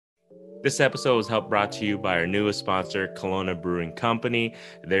This episode was helped brought to you by our newest sponsor, Kelowna Brewing Company.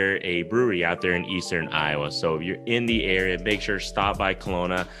 They're a brewery out there in Eastern Iowa. So if you're in the area, make sure to stop by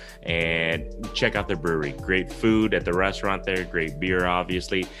Kelowna and check out their brewery. Great food at the restaurant there, great beer,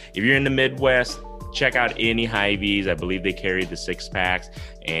 obviously. If you're in the Midwest, check out any Hy-Vees. I believe they carry the 6-packs,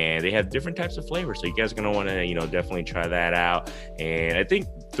 and they have different types of flavors. So you guys are going to want to, definitely try that out. And I think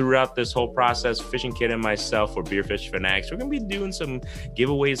throughout this whole process, Fishing Kid and myself for Beer Fish Fanatics, we're going to be doing some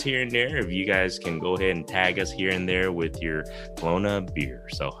giveaways here and there. If you guys can go ahead and tag us here and there with your Kelowna beer.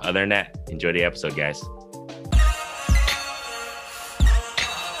 So other than that, enjoy the episode, guys.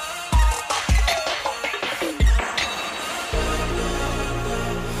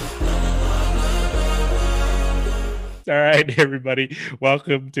 All right, everybody.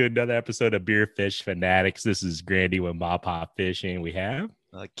 Welcome to another episode of Beer Fish Fanatics. This is Grandy with MaPop Fishing. We have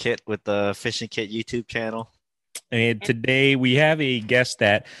Kit with the Fishing Kit YouTube channel. And today we have a guest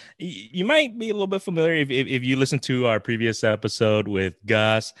that you might be a little bit familiar if you listen to our previous episode with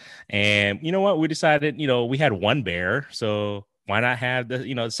Gus. And you know what? We decided, we had one bear, so why not have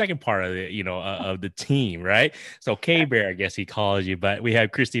the second part of the, of the team, right? So K-Bear, I guess he calls you, but we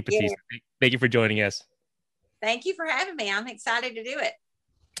have Kristy Batisata. Yeah. Thank you for joining us. Thank you for having me. I'm excited to do it.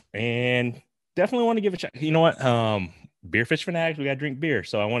 And definitely want to give a shot. You know what? Beer Fish Fanatics, we got to drink beer.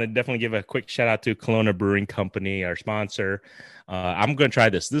 So I want to definitely give a quick shout out to Kelowna Brewing Company, our sponsor. I'm going to try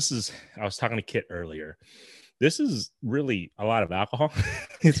this. I was talking to Kit earlier. This is really a lot of alcohol.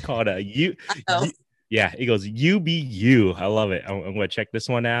 It's called yeah, it goes UBU. I love it. I'm going to check this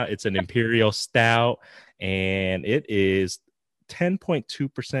one out. It's an Imperial Stout, and it is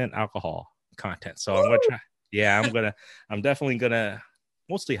 10.2% alcohol content. So I'm going to try. Yeah, I'm definitely gonna.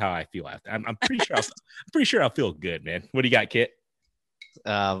 Mostly how I feel after. I'm pretty sure. I'm pretty sure I'll feel good, man. What do you got, Kit?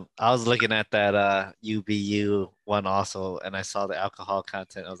 I was looking at that UBU one also, and I saw the alcohol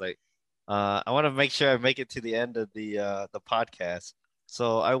content. I was like, I want to make sure I make it to the end of the podcast.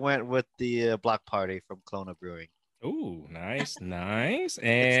 So I went with the Block Party from Kelowna Brewing. Ooh, nice.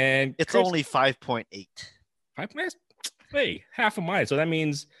 And it's only 5.8. 5 minutes. Hey, half of mine. So that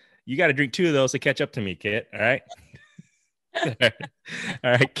means you got to drink 2 of those to catch up to me, Kit. All right. All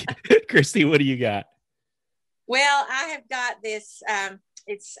right, Kristy, what do you got? Well, I have got this. I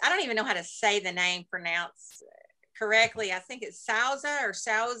don't even know how to say the name pronounced correctly. I think it's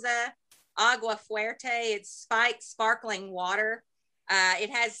Sauza Agua Fuerte. It's spiked sparkling water. It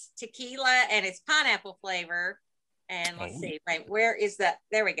has tequila and it's pineapple flavor. And let's see, right, where is that?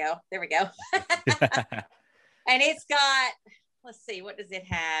 There we go. And it's got, let's see, what does it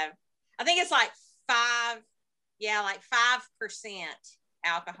have? I think it's like 5%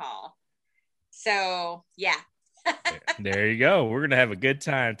 alcohol. So yeah. There you go. We're gonna have a good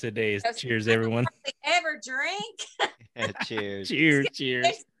time today. Cheers, everyone. Ever drink? Yeah, cheers.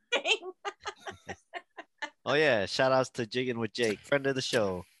 cheers. Oh yeah, shout outs to Jigging with Jake, friend of the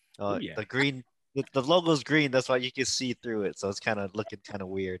show. Yeah. The green, the logo's green. That's why you can see through it. So it's kind of looking kind of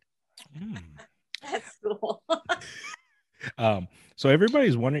weird. That's cool. So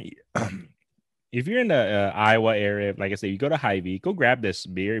everybody's wondering. If you're in the Iowa area, like I said, you go to Hy-Vee, go grab this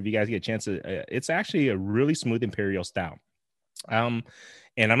beer. If you guys get a chance to, it's actually a really smooth Imperial Stout. And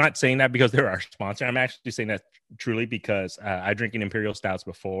I'm not saying that because they're our sponsor. I'm actually saying that truly because I drink in Imperial Stouts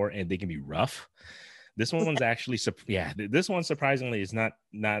before and they can be rough. This one's actually, this one surprisingly is not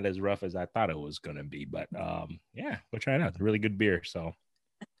as rough as I thought it was going to be. But yeah, go try it out. It's a really good beer. So.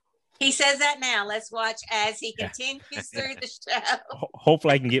 He says that now. Let's watch as he continues through the show.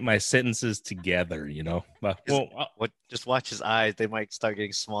 Hopefully I can get my sentences together, But, just watch his eyes. They might start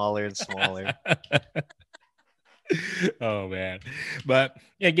getting smaller and smaller. Oh, man. But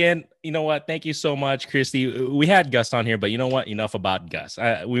again, you know what? Thank you so much, Kristy. We had Gus on here, but you know what? Enough about Gus.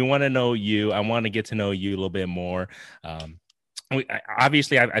 We want to know you. I want to get to know you a little bit more.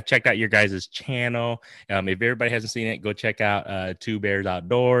 Obviously, I've checked out your guys' channel. If everybody hasn't seen it, go check out Two Bears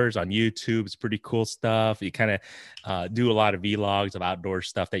Outdoors on YouTube. It's pretty cool stuff. You kind of do a lot of vlogs of outdoor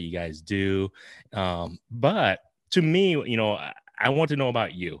stuff that you guys do. But to me, I want to know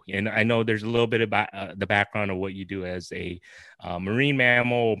about you. And I know there's a little bit about the background of what you do as a marine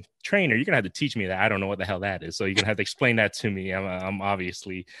mammal trainer. You're going to have to teach me that. I don't know what the hell that is. So you're going to have to explain that to me. I'm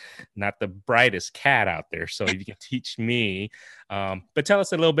obviously not the brightest cat out there. So if you can teach me. But tell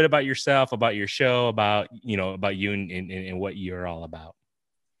us a little bit about yourself, about your show, about you and what you're all about.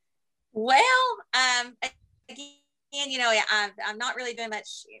 Well, again, I'm not really doing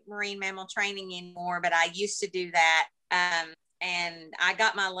much marine mammal training anymore, but I used to do that. And I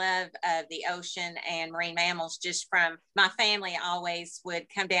got my love of the ocean and marine mammals just from my family always would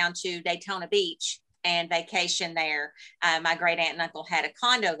come down to Daytona Beach and vacation there. My great aunt and uncle had a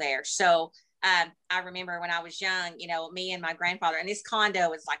condo there. So I remember when I was young, you know, me and my grandfather, and this condo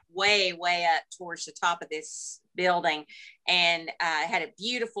was like way, way up towards the top of this building, and had a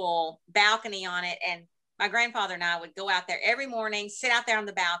beautiful balcony on it. And my grandfather and I would go out there every morning, sit out there on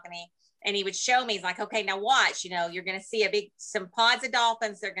the balcony, and he would show me, he's like, okay, now watch, you know, you're going to see some pods of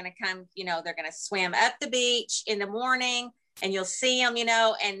dolphins. They're going to come, you know, they're going to swim up the beach in the morning, and you'll see them, you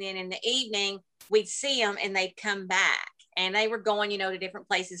know, and then in the evening we'd see them and they'd come back. And they were going, you know, to different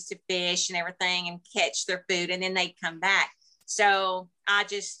places to fish and everything and catch their food, and then they'd come back. So I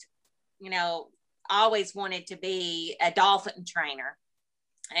just, you know, always wanted to be a dolphin trainer.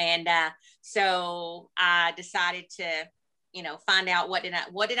 And so I decided to, you know, find out what did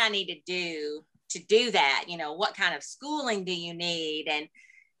I need to do that? You know, what kind of schooling do you need?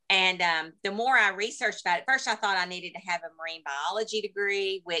 And the more I researched about it, first I thought I needed to have a marine biology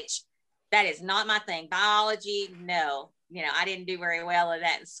degree, which that is not my thing. Biology, no. You know, I didn't do very well at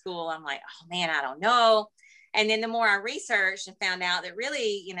that in school. I'm like, oh man, I don't know. And then the more I researched and found out that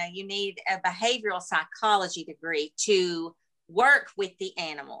really, you know, you need a behavioral psychology degree to work with the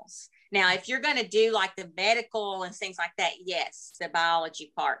animals. Now, if you're going to do like the medical and things like that, yes, the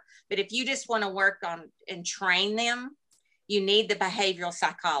biology part. But if you just want to work on and train them, you need the behavioral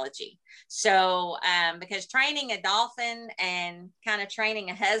psychology. So, because training a dolphin and kind of training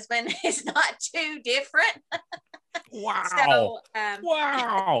a husband is not too different. Wow. So,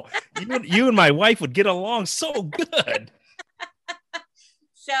 wow. You and my wife would get along so good.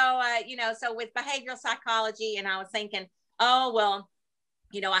 So, you know, so with behavioral psychology, and I was thinking, oh, well,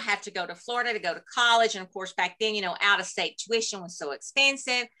 you know, I have to go to Florida to go to college. And of course, back then, you know, out of state tuition was so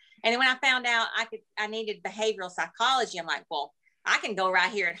expensive. And then when I found out I needed behavioral psychology, I'm like, well, I can go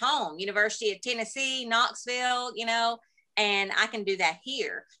right here at home, University of Tennessee, Knoxville, you know, and I can do that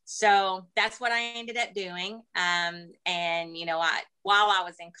here. So that's what I ended up doing. And, you know, while I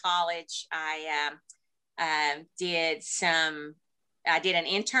was in college, I did an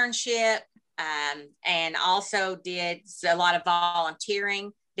internship, and also did a lot of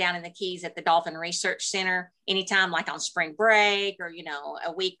volunteering down in the Keys at the Dolphin Research Center, anytime like on spring break or, you know,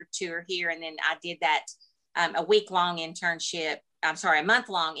 a week or two or here. And then I did that a month-long internship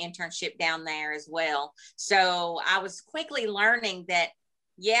down there as well. So I was quickly learning that,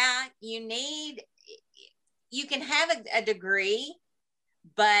 yeah, you can have a degree,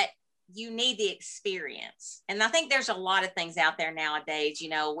 but you need the experience. And I think there's a lot of things out there nowadays, you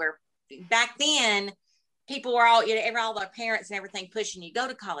know, where back then people were all, you know, all their parents and everything pushing you, go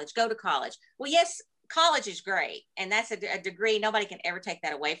to college. Well, yes, college is great. And that's a degree. Nobody can ever take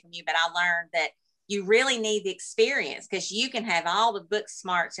that away from you. But I learned that you really need the experience, because you can have all the book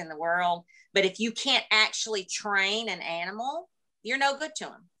smarts in the world, but if you can't actually train an animal, you're no good to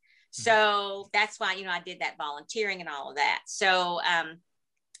them. So that's why, you know, I did that volunteering and all of that. So,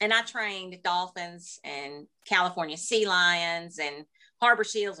 and I trained dolphins and California sea lions and harbor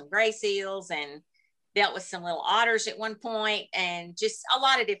seals and gray seals, and dealt with some little otters at one point, and just a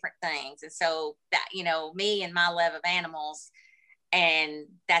lot of different things. And so that, you know, me and my love of animals, and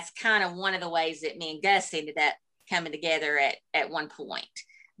that's kind of one of the ways that me and Gus ended up coming together at one point.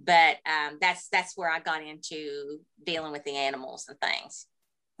 But that's where I got into dealing with the animals and things.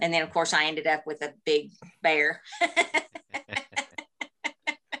 And then of course I ended up with a big bear.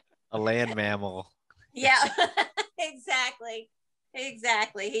 A land mammal. Yeah, exactly.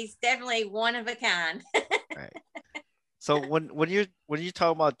 He's definitely one of a kind. Right. So when you're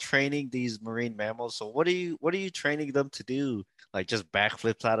talking about training these marine mammals, so what are you training them to do? Like just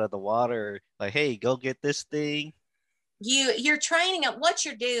backflips out of the water? Like, hey, go get this thing? You're training up what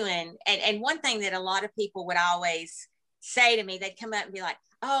you're doing. And one thing that a lot of people would always say to me, they'd come up and be like,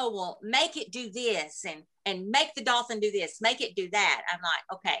 oh, well, make it do this, and make the dolphin do this, make it do that. I'm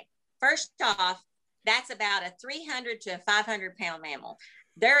like, okay, first off, that's about a 300 to a 500 pound mammal.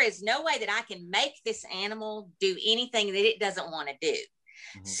 There is no way that I can make this animal do anything that it doesn't want to do.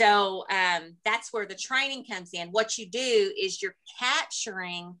 Mm-hmm. So that's where the training comes in. What you do is you're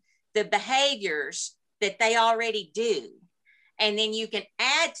capturing the behaviors that they already do. And then you can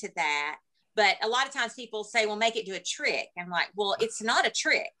add to that. But a lot of times people say, well, make it do a trick. I'm like, well, it's not a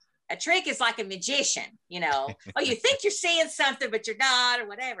trick. A trick is like a magician, you know, oh, you think you're seeing something, but you're not, or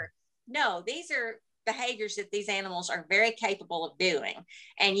whatever. No, these are behaviors that these animals are very capable of doing.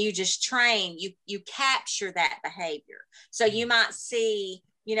 And you just train, you capture that behavior. So you might see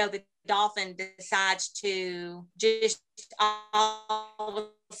the dolphin decides to just all of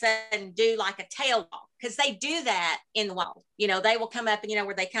a sudden do like a tail walk, because they do that in the wild. They will come up and,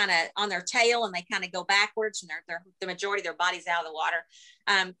 where they kind of on their tail and they kind of go backwards, and the majority of their body's out of the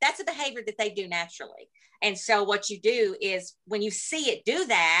water. That's a behavior that they do naturally. And so what you do is when you see it do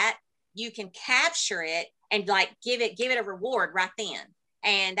that, you can capture it and like give it a reward right then.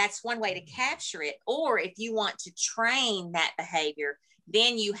 And that's one way to capture it. Or if you want to train that behavior,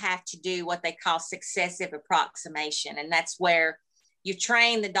 then you have to do what they call successive approximation. And that's where you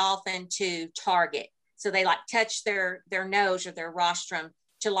train the dolphin to target. So they like touch their nose or their rostrum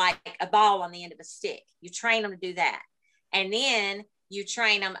to like a ball on the end of a stick. You train them to do that. And then you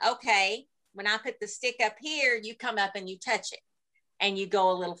train them, okay, when I put the stick up here, you come up and you touch it. And you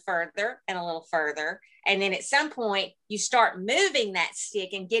go a little further and a little further. And then at some point, you start moving that stick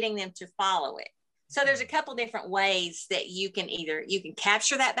and getting them to follow it. So there's a couple different ways that you can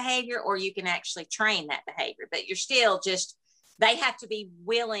capture that behavior, or you can actually train that behavior. But you're still they have to be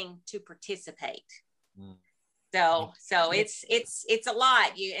willing to participate. Mm. So it's a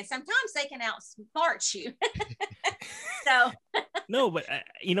lot. And sometimes they can outsmart you. So no, but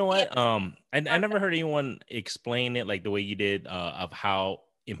you know what? I never heard anyone explain it like the way you did of how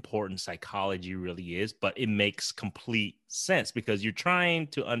important psychology really is, but it makes complete sense because you're trying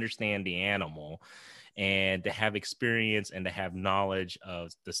to understand the animal and to have experience and to have knowledge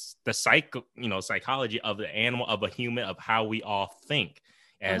of the psychology of the animal, of a human, of how we all think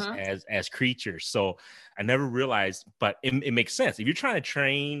as creatures. So I never realized, but it makes sense. If you're trying to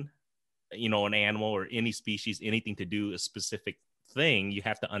train, an animal or any species, anything to do a specific thing, you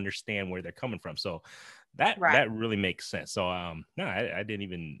have to understand where they're coming from. So that really makes sense. So no, I didn't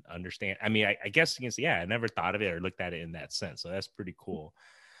even understand. I mean, I guess you can say, I never thought of it or looked at it in that sense. So that's pretty cool.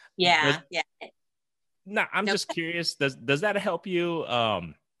 Yeah. No, I'm just curious. Does that help you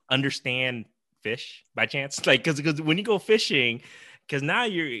understand fish by chance? Like, because when you go fishing, because now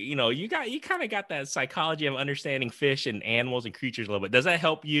you kind of got that psychology of understanding fish and animals and creatures a little bit. Does that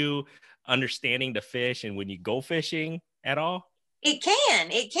help you understanding the fish and when you go fishing at all? It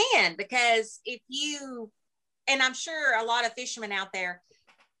can, because and I'm sure a lot of fishermen out there,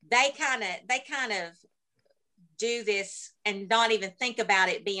 they kind of do this and not even think about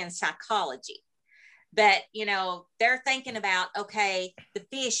it being psychology. But, they're thinking about, okay, the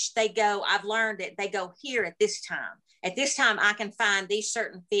fish, I've learned that they go here at this time. At this time, I can find these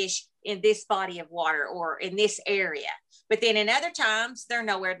certain fish in this body of water or in this area. But then in other times, they're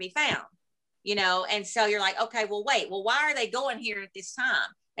nowhere to be found, and so you're like, okay, wait, why are they going here at this time?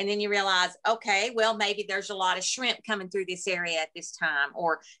 And then you realize, okay, well, maybe there's a lot of shrimp coming through this area at this time,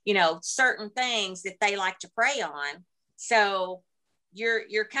 or, certain things that they like to prey on. So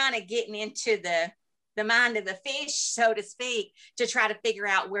you're kind of getting into the mind of the fish, so to speak, to try to figure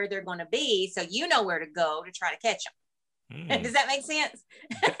out where they're going to be. So where to go to try to catch them. Does that make sense?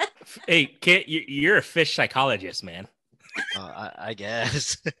 Hey, Kit, you're a fish psychologist, man. I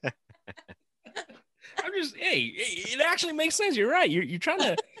guess. I'm just, it actually makes sense. You're right. You're trying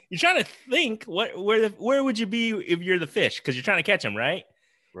to think where would you be if you're the fish, because you're trying to catch him, right?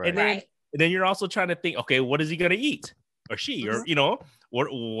 Right. And then you're also trying to think, okay, what is he going to eat, or she, or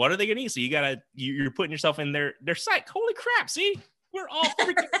what are they going to eat? So you're putting yourself in their psych. Holy crap! See, we're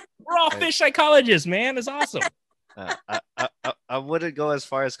all fish psychologists, man. It's awesome. I wouldn't go as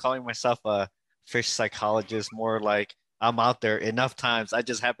far as calling myself a fish psychologist. More like I'm out there enough times. I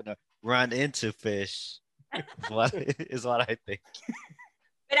just happen to run into fish. Is what I think.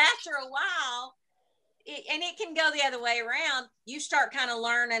 But after a while, and it can go the other way around. You start kind of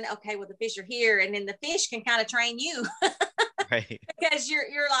learning. Okay, well, the fish are here, and then the fish can kind of train you. Right. Because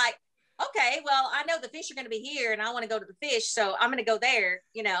you're like, okay, well, I know the fish are going to be here and I want to go to the fish, so I'm going to go there,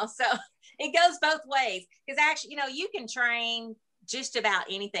 so it goes both ways. Because actually, you can train just about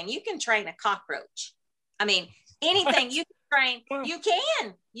anything. You can train a cockroach. I mean, anything. What? You can train.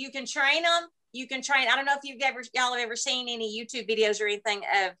 You can train them. You can train. I don't know if y'all have ever seen any YouTube videos or anything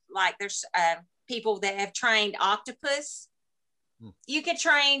of like there's people that have trained octopus. You can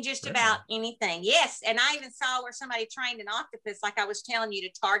train just about anything. Yes. And I even saw where somebody trained an octopus, like I was telling you,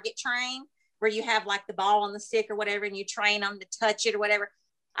 to target train, where you have like the ball on the stick or whatever, and you train them to touch it or whatever.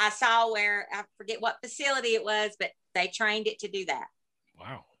 I saw where, I forget what facility it was, but they trained it to do that.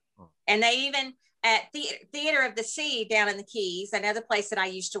 Wow. And they even at Theater of the Sea down in the Keys, another place that I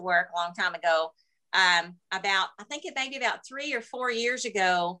used to work a long time ago, I think it may be about 3 or 4 years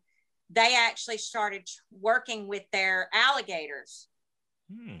ago, they actually started working with their alligators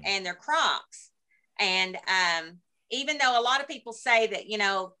and their crocs. And even though a lot of people say that,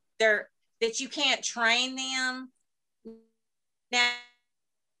 that you can't train them, now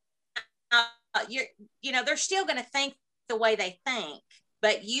they're still going to think the way they think,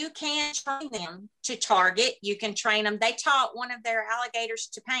 but you can train them to target. You can train them. They taught one of their alligators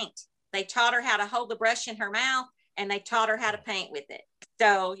to paint. They taught her how to hold the brush in her mouth, and they taught her how to paint with it.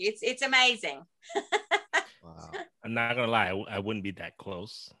 So it's amazing. Wow. I'm not gonna lie, I wouldn't be that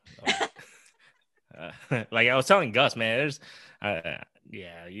close. Like I was telling Gus, man, there's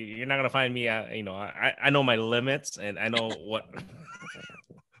you're not gonna find me. I know my limits, and I know what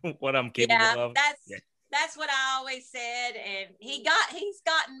what I'm capable of. That's what I always said, and he's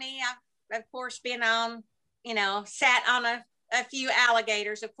gotten me. I've of course been on, sat on a few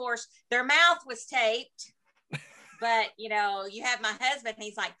alligators. Of course, their mouth was taped. But, you have my husband, and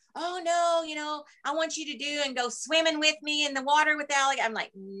he's like, oh, no, I want you to do and go swimming with me in the water with the alligator. I'm like,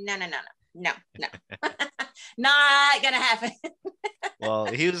 no. Not going to happen. Well,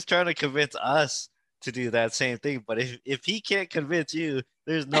 he was trying to convince us to do that same thing. But if he can't convince you,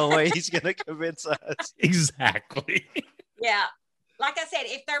 there's no way he's going to convince us. Exactly. Yeah. Like I said,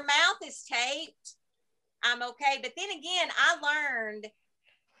 if their mouth is taped, I'm okay. But then again, I learned,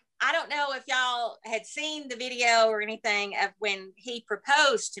 I don't know if y'all had seen the video or anything of when he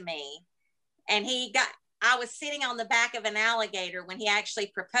proposed to me, and I was sitting on the back of an alligator when he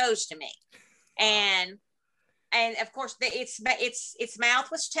actually proposed to me. And of course its mouth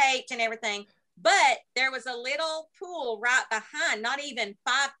was taped and everything, but there was a little pool right behind, not even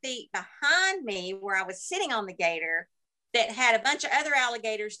 5 feet behind me where I was sitting on the gator, that had a bunch of other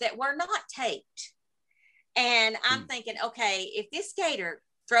alligators that were not taped. And I'm thinking, okay, if this gator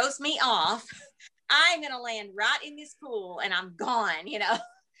throws me off, I'm going to land right in this pool and I'm gone,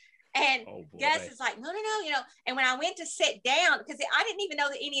 And Gus is like, no. And when I went to sit down, because I didn't even know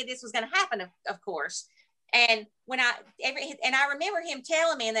that any of this was going to happen, of course. And I remember him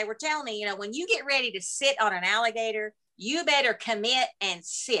telling me, and they were telling me, when you get ready to sit on an alligator, you better commit and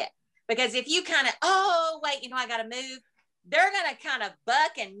sit. Because if you kind of, wait, I got to move, they're going to kind of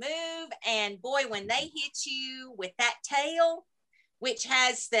buck and move. And boy, when they hit you with that tail, which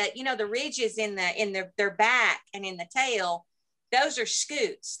has the ridges in their back and in the tail, those are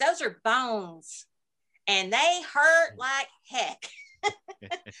scoots. Those are bones, and they hurt like heck. And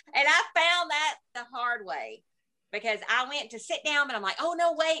I found that the hard way, because I went to sit down, but I'm like, oh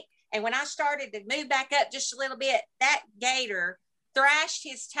no, wait. And when I started to move back up just a little bit, that gator thrashed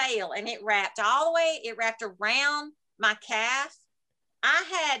his tail, and it wrapped around my calf. I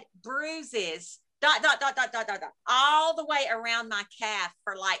had bruises all the way around my calf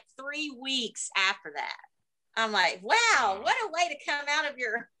for like 3 weeks after that. I'm like, wow, what a way to come out of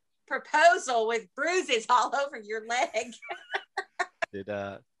your proposal with bruises all over your leg. Did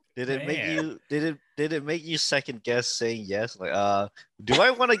it make you second guess saying yes? Like, do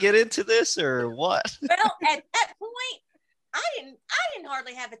I want to get into this or what? Well, at that point, I didn't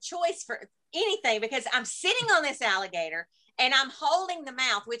hardly have a choice for anything, because I'm sitting on this alligator and I'm holding the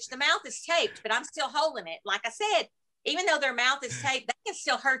mouth, which the mouth is taped, but I'm still holding it. Like I said, even though their mouth is taped, they can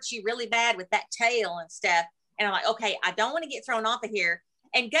still hurt you really bad with that tail and stuff. And I'm like, okay, I don't want to get thrown off of here.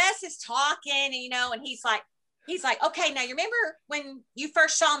 And Gus is talking, and he's like, okay, now you remember when you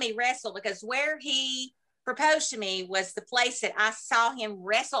first saw me wrestle? Because where he proposed to me was the place that I saw him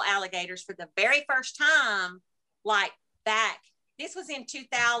wrestle alligators for the very first time, like back. This was in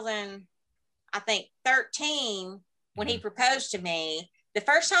 2000, I think 13, when he proposed to me. The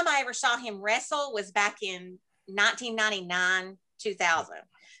first time I ever saw him wrestle was back in 1999, 2000.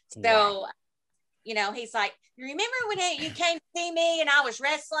 So, wow. He's like, you remember when you came to see me and I was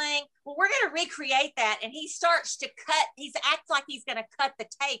wrestling? Well, we're going to recreate that. And he starts to acts like he's going to cut the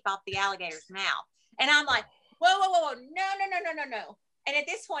tape off the alligator's mouth. And I'm like, whoa, no. And at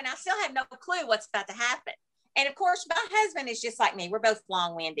this point, I still have no clue what's about to happen. And of course, my husband is just like me. We're both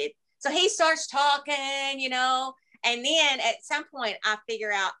long-winded. So he starts talking, and then at some point I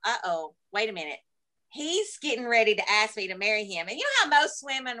figure out, wait a minute. He's getting ready to ask me to marry him. And you know how most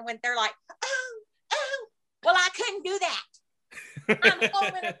women, when they're like, well, I couldn't do that. I'm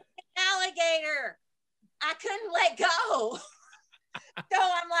holding an alligator. I couldn't let go. So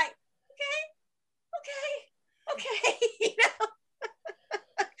I'm like, okay.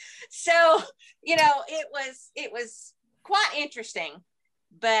 So, it was quite interesting,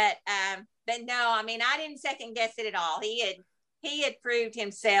 but no, I mean, I didn't second guess it at all. He had proved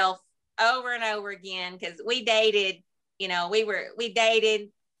himself over and over again, because we dated, we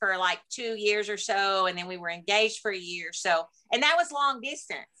dated for like 2 years or so, and then we were engaged for a year or so, and that was long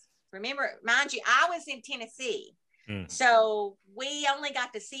distance. Remember, mind you, I was in Tennessee, so we only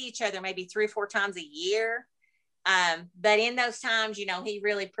got to see each other maybe 3 or 4 times a year. But in those times, he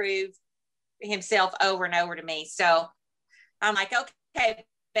really proved himself over and over to me. So I'm like, okay,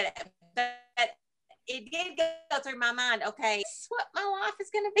 but but it did go through my mind. Okay, this is what my life is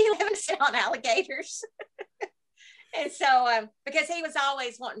going to be, living to sit on alligators. And so, because he was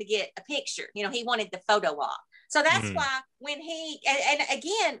always wanting to get a picture, he wanted the photo op. So that's why when and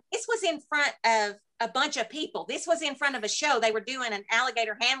again, this was in front of a bunch of people. This was in front of a show. They were doing an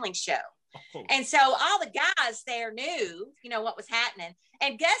alligator handling show. Oh. And so all the guys there knew, what was happening.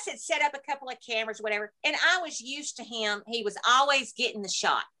 And Gus had set up a couple of cameras, whatever. And I was used to him. He was always getting the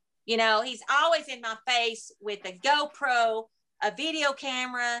shot. He's always in my face with a GoPro, a video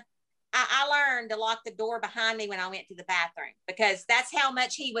camera. I learned to lock the door behind me when I went to the bathroom, because that's how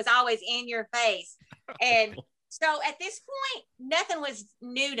much he was always in your face. And so at this point, nothing was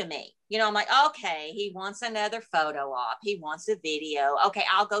new to me. I'm like, okay, he wants another photo op. He wants a video. Okay,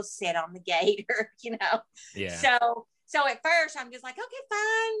 I'll go sit on the gator, Yeah. So at first I'm just like, okay,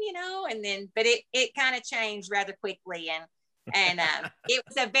 fine, and then, but it kind of changed rather quickly. And it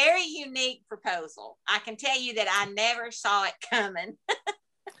was a very unique proposal. I can tell you that I never saw it coming.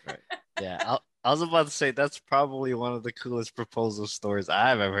 Right. Yeah, I was about to say that's probably one of the coolest proposal stories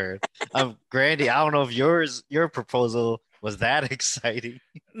I've ever heard. Grandy, I don't know if your proposal was that exciting.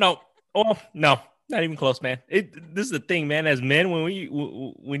 No, no, not even close, man. This is the thing, man. As men,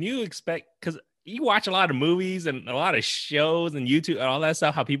 when you expect, because you watch a lot of movies and a lot of shows and YouTube and all that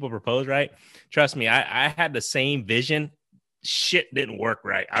stuff, how people propose, right? Trust me, I had the same vision. Shit didn't work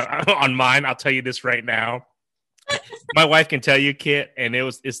right on mine. I'll tell you this right now. My wife can tell you, Kit, and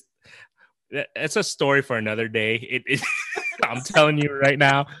it's a story for another day. I'm telling you right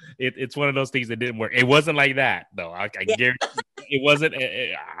now, it's one of those things that didn't work. It wasn't like that, though. I guarantee it wasn't.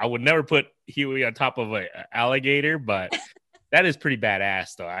 I would never put Huey on top of an alligator, but that is pretty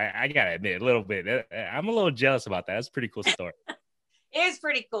badass, though. I gotta admit, a little bit. I'm a little jealous about that. That's a pretty cool story. It is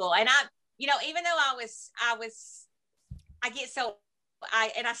pretty cool, and even though I get so.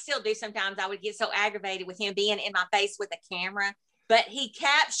 I still do sometimes. I would get so aggravated with him being in my face with a camera, but he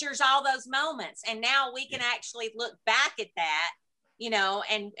captures all those moments. And now we can actually look back at that,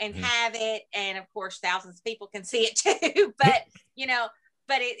 and have it. And of course, thousands of people can see it too, but,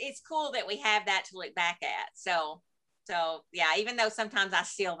 it's cool that we have that to look back at. So yeah, even though sometimes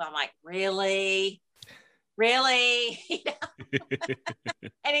I'm like, really?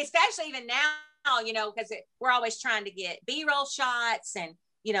 And especially even now, because we're always trying to get B-roll shots and,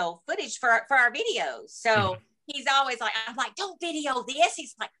 footage for our videos. So he's always like, I'm like, don't video this.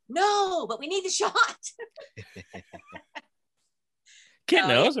 He's like, no, but we need the shot. Kit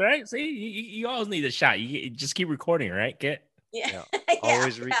knows, right? See, you always need a shot. You just keep recording, right, Kit? Yeah.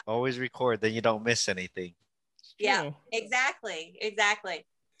 Always record, then you don't miss anything. Yeah, exactly.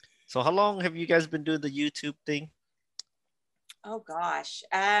 So how long have you guys been doing the YouTube thing? Oh gosh.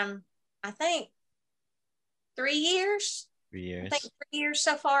 I think 3 years. 3 years. I think 3 years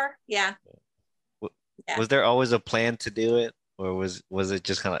so far. Yeah. Was there always a plan to do it, or was it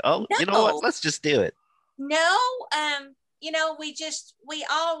just kind of, no. You know what? Let's just do it. No. We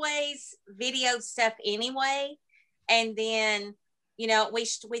always videoed stuff anyway, and then we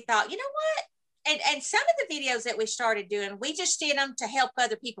thought, you know what? And some of the videos that we started doing, we just did them to help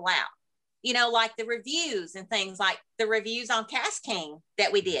other people out. Like the reviews and things, like the reviews on Cast King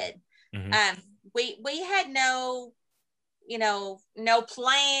that we did. Mm-hmm. We had no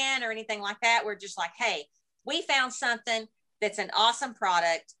plan or anything like that. We're just like, hey, we found something that's an awesome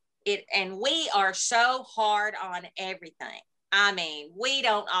product. And we are so hard on everything. I mean, we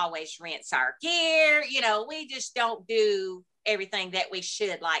don't always rinse our gear. We just don't do everything that we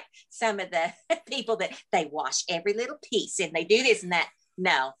should, like some of the people that they wash every little piece and they do this and that.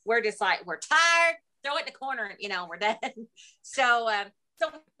 No, we're just like, we're tired, throw it in the corner, and we're done. So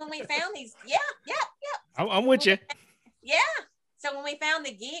when we found these, yeah. I'm with you. Yeah. So when we found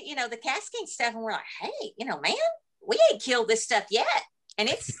the the Cast King stuff, and we're like, hey, man, we ain't killed this stuff yet, and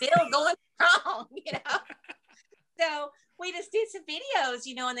it's still going strong, So we just did some videos,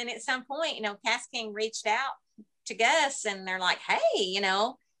 and then at some point, Cast King reached out to Gus, and they're like, hey,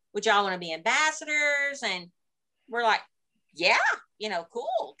 would y'all want to be ambassadors? And we're like, yeah,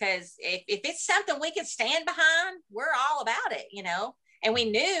 cool. Because if it's something we can stand behind, we're all about it, And we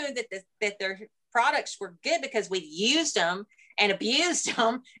knew that their products were good because we used them and abused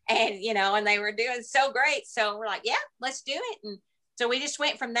them, and and they were doing so great. So we're like, yeah, let's do it. And so we just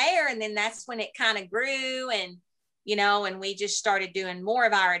went from there, and then that's when it kind of grew, and and we just started doing more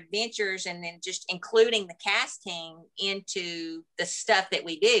of our adventures, and then just including the Cast King into the stuff that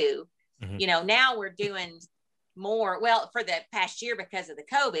we do. Mm-hmm. Now we're doing more. Well, for the past year, because of the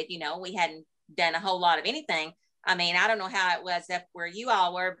COVID, we hadn't done a whole lot of anything. I mean, I don't know how it was up where you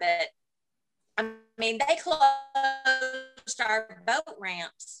all were, but I mean, they closed our boat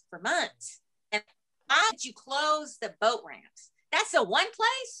ramps for months. And why did you close the boat ramps? That's the one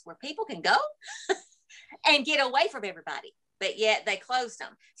place where people can go and get away from everybody. But yet they closed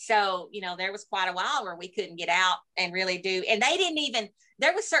them. So, you know, there was quite a while where we couldn't get out and really do. And they didn't even,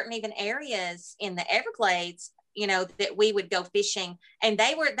 there was certain even areas in the Everglades, you know, that we would go fishing, and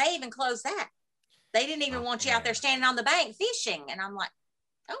they even closed that. They didn't even want you out there standing on the bank fishing. And I'm like,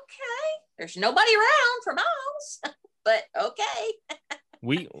 okay, there's nobody around for miles, but okay.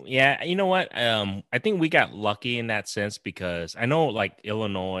 Yeah, you know what? I think we got lucky in that sense, because I know like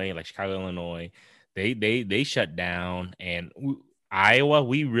Illinois, like Chicago, Illinois, they shut down, and Iowa,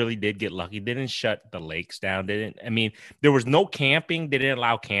 we really did get lucky. Didn't shut the lakes down. I mean, there was no camping. They didn't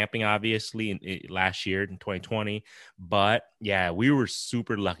allow camping, obviously, last year in 2020. But yeah, we were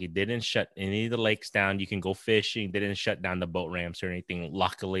super lucky. They didn't shut any of the lakes down. You can go fishing. They didn't shut down the boat ramps or anything,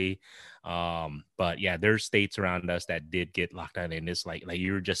 luckily. But yeah, there's states around us that did get locked down. And it's like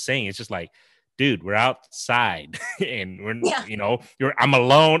you were just saying, it's just like, dude, we're outside and I'm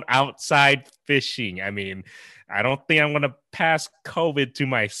alone outside fishing. I mean, I don't think I'm going to pass COVID to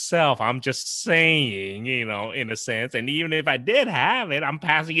myself. I'm just saying, you know, in a sense. And even if I did have it, I'm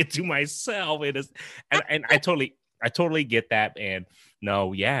passing it to myself. It is, and I totally get that. And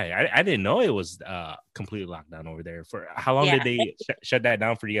no, yeah, I didn't know it was completely locked down over there. For how long did they shut that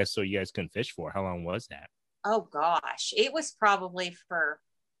down for you guys, so you guys couldn't fish for? How long was that? Oh gosh, it was probably for,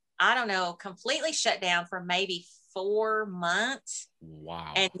 I don't know, completely shut down for maybe 4 months.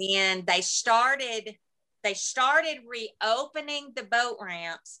 Wow. And then they started reopening the boat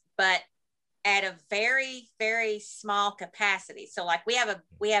ramps, but at a very, very small capacity. So like we have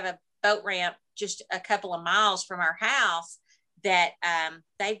a boat ramp just a couple of miles from our house that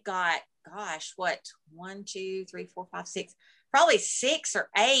they've got, gosh, what, 1, 2, 3, 4, 5, 6, probably 6 or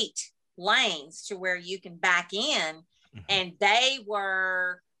 8 lanes to where you can back in. And they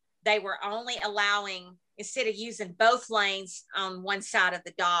were only allowing, instead of using both lanes on one side of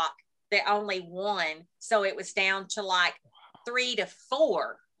the dock, they only one. So it was down to like 3 to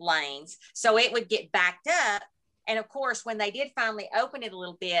 4 lanes. So it would get backed up. And of course, when they did finally open it a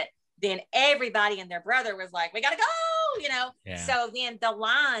little bit, then everybody and their brother was like, we got to go, you know? Yeah. So then the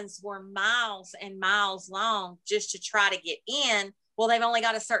lines were miles and miles long just to try to get in. Well, they've only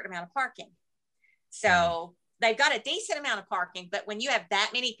got a certain amount of parking. So they've got a decent amount of parking, but when you have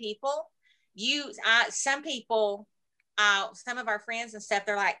that many people, some of our friends and stuff,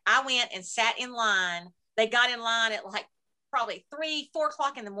 they're like, I went and sat in line. They got in line at like probably 3, 4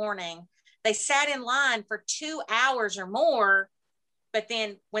 o'clock in the morning. They sat in line for 2 hours or more. But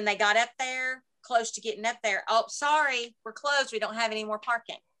then when they got up there, close to getting up there, oh, sorry, we're closed. We don't have any more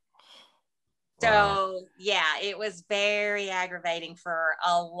parking. Wow. So yeah, it was very aggravating for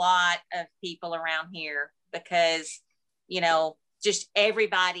a lot of people around here, because, you know, just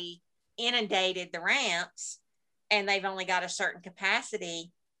everybody inundated the ramps, and they've only got a certain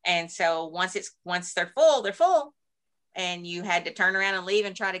capacity. And so once they're full, and you had to turn around and leave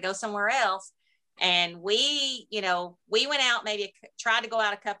and try to go somewhere else. And we went out, maybe tried to go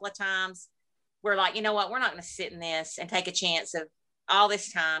out a couple of times. We're like, you know what, we're not going to sit in this and take a chance of all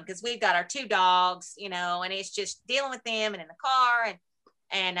this time, because we've got our 2 dogs, you know, and it's just dealing with them and in the car.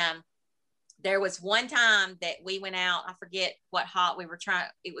 And there was one time that we went out, I forget what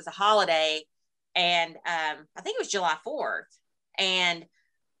it was a holiday, and I think it was July 4th. And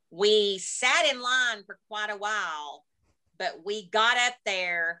we sat in line for quite a while, but we got up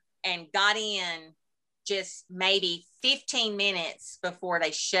there and got in just maybe 15 minutes before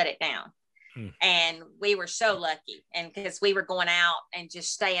they shut it down. And we were so lucky, and because we were going out and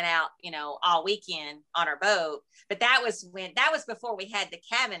just staying out, you know, all weekend on our boat. But that was before we had the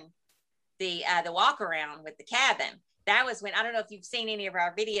cabin, the walk around with the cabin. That was when, I don't know if you've seen any of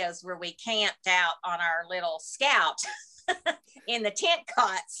our videos where we camped out on our little Scout in the tent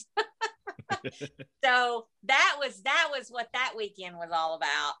cots. So that was what that weekend was all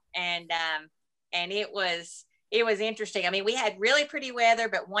about. And it was interesting. I mean, we had really pretty weather,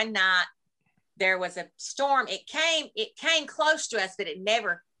 but one night there was a storm. It came close to us, but it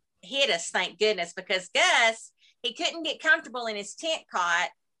never hit us, thank goodness, because Gus, he couldn't get comfortable in his tent cot,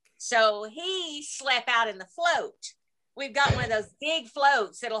 so he slept out in the float. We've got one of those big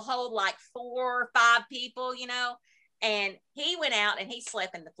floats that'll hold like 4 or 5 people, you know, and he went out and he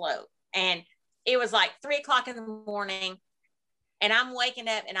slept in the float. And it was like 3 o'clock in the morning, and I'm waking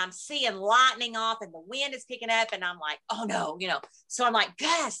up and I'm seeing lightning off and the wind is picking up, and I'm like, oh no, you know. So I'm like,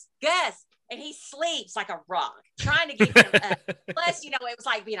 Gus, and he sleeps like a rock, trying to get him up. Plus, you know, it was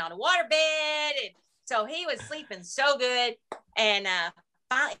like being on a water bed, and so he was sleeping so good. And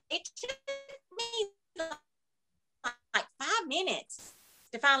it took me like 5 minutes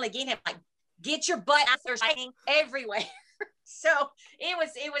to finally get him, like, get your butt out there, everywhere. So it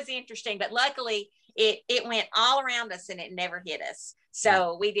was interesting, but luckily it went all around us and it never hit us.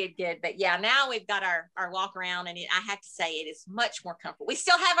 So we did good. But yeah, now we've got our walk around, and I have to say it is much more comfortable. We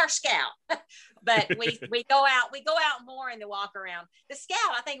still have our Scout, but we go out more in the walk around. The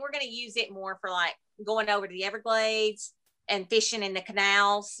Scout, I think we're going to use it more for like going over to the Everglades and fishing in the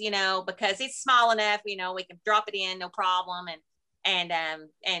canals, you know, because it's small enough, you know, we can drop it in, no problem. And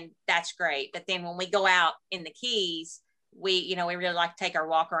that's great. But then when we go out in the Keys, we really like to take our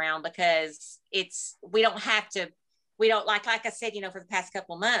walk around, because we don't, like I said, you know, for the past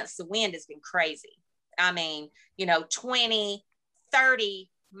couple of months, the wind has been crazy. I mean, you know, 20, 30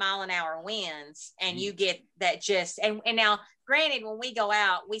 mile an hour winds, and you get that and now granted, when we go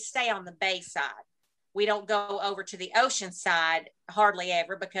out, we stay on the bay side. We don't go over to the ocean side hardly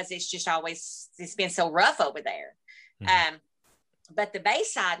ever, because it's been so rough over there. But the bay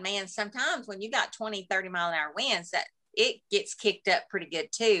side, man, sometimes when you got 20, 30 mile an hour winds, that it gets kicked up pretty good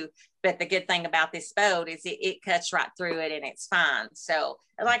too. But the good thing about this boat is it cuts right through it, and it's fine. So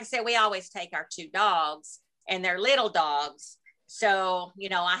like I said, we always take our 2 dogs, and they're little dogs. So, you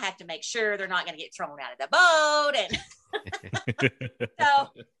know, I have to make sure they're not going to get thrown out of the boat. And so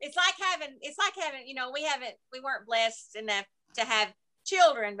it's like having, you know, we weren't blessed enough to have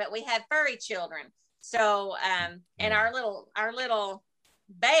children, but we have furry children. So, and our little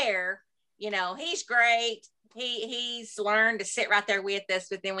bear, you know, he's great. He's learned to sit right there with us.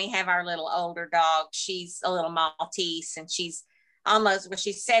 But then we have our little older dog. She's a little Maltese, and she's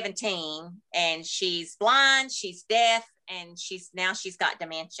 17, and she's blind, she's deaf, and she's got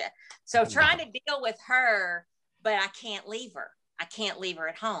dementia. So trying to deal with her, but I can't leave her. I can't leave her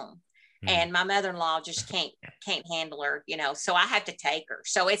at home. And my mother-in-law just can't handle her, you know, so I have to take her.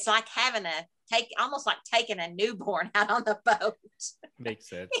 So it's like almost like taking a newborn out on the boat. Makes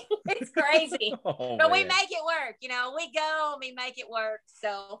sense. It's crazy. Oh, but man. we make it work, you know, we go and we make it work.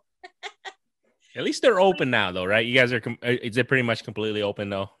 So at least they're open now, though, right? You guys is it pretty much completely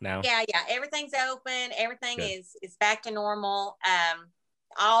open though now? Yeah. Everything's open. Everything Good. is back to normal.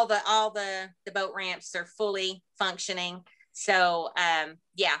 All the boat ramps are fully functioning. So,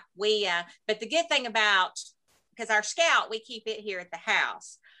 but the good thing because our Scout, we keep it here at the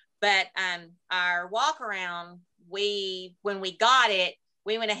house, but, our walk around, when we got it,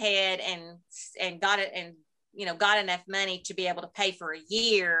 we went ahead and got it, and, you know, got enough money to be able to pay for a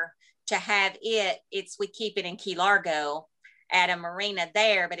year to have it. We keep it in Key Largo at a marina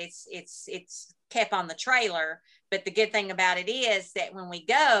there, but it's kept on the trailer. But the good thing about it is that when we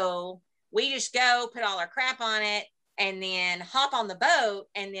go, we just go put all our crap on it and then hop on the boat,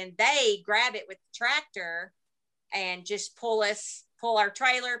 and then they grab it with the tractor and just pull our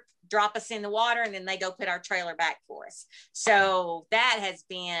trailer, drop us in the water, and then they go put our trailer back for us. So that has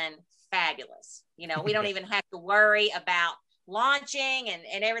been fabulous. You know, we don't even have to worry about launching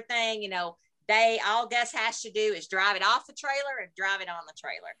and everything. You know, all Gus has to do is drive it off the trailer and drive it on the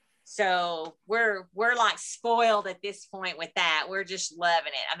trailer. So we're like spoiled at this point with that. We're just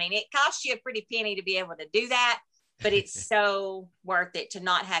loving it. I mean, it costs you a pretty penny to be able to do that, but it's so worth it to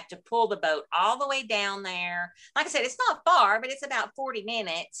not have to pull the boat all the way down there. Like I said, it's not far, but it's about 40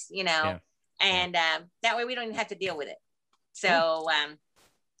 minutes, you know, and that way we don't even have to deal with it. So,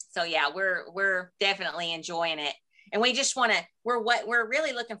 yeah, we're definitely enjoying it. And we just we're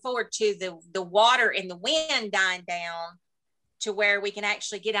really looking forward to the water and the wind dying down to where we can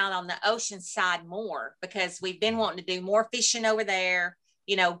actually get out on the ocean side more, because we've been wanting to do more fishing over there,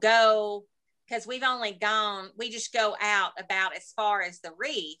 you know, because we just go out about as far as the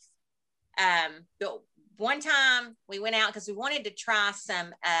reef. But one time we went out because we wanted to try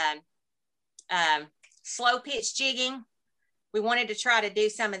some slow pitch jigging. We wanted to try to do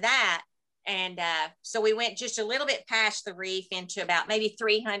some of that. And so we went just a little bit past the reef into about maybe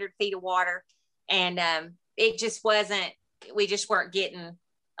 300 feet of water. And it just we just weren't getting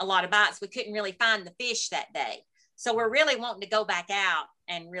a lot of bites. We couldn't really find the fish that day. So we're really wanting to go back out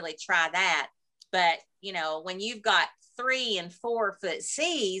and really try that. But, you know, when you've got 3 and 4 foot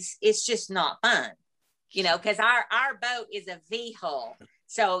seas, it's just not fun, you know, because our boat is a V hull.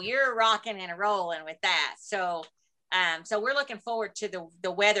 So you're rocking and rolling with that. So we're looking forward to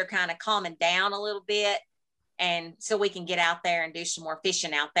the weather kind of calming down a little bit, and so we can get out there and do some more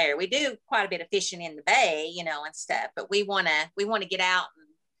fishing out there. We do quite a bit of fishing in the bay, you know, and stuff, but we want to get out.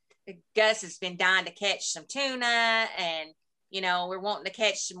 And Gus has been dying to catch some tuna, and, you know, we're wanting to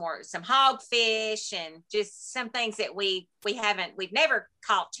catch some hogfish, and just some things that we've never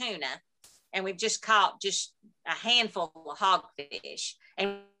caught tuna, and we've just caught just a handful of hogfish.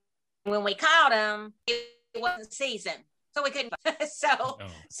 And when we caught them, it wasn't season, so we couldn't. So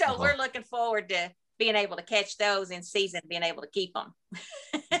we're looking forward to being able to catch those in season, being able to keep them.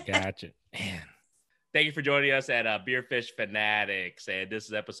 Gotcha, man. Thank you for joining us at Beerfish Fanatics. And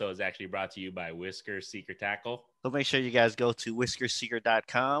this episode is actually brought to you by Whisker Seeker Tackle. So make sure you guys go to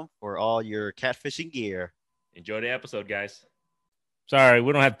whiskerseeker.com for all your catfishing gear. Enjoy the episode, guys. Sorry,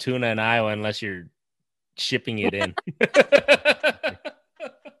 we don't have tuna in Iowa unless you're shipping it in.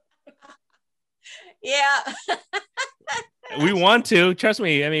 Yeah. We want to. Trust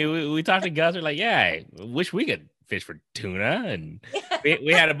me. I mean, we talked to Gus. We're like, yeah, I wish we could fish for tuna. And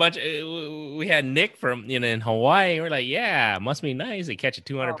we had a bunch. We had Nick from in Hawaii. We're like, yeah, must be nice to catch a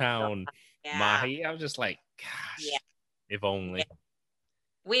 200-pound mahi. I was just like, gosh, if only. Yeah.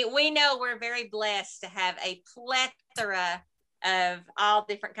 We know we're very blessed to have a plethora of all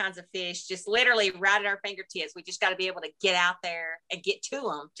different kinds of fish, just literally right at our fingertips. We just got to be able to get out there and get to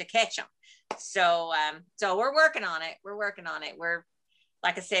them to catch them. So we're working on it. We're,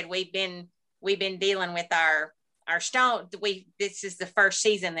 like I said, we've been dealing with our stone. This is the first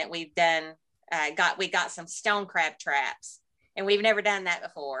season that we've done. We got some stone crab traps, and we've never done that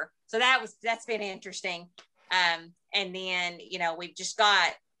before. So that's been interesting. And then, we've just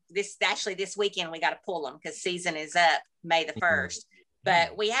got this weekend, we got to pull them because season is up May the 1st,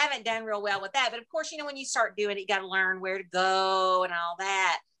 but we haven't done real well with that. But of course, when you start doing it, you got to learn where to go and all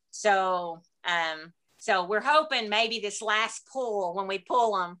that. So we're hoping maybe this last pull, when we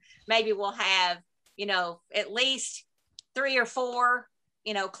pull them, maybe we'll have, at least 3 or 4,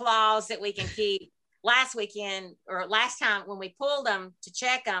 claws that we can keep. Last weekend or last time when we pulled them to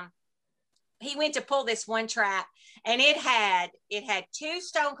check them, he went to pull this one trap and it had 2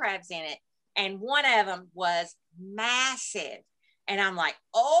 stone crabs in it. And one of them was massive. And I'm like,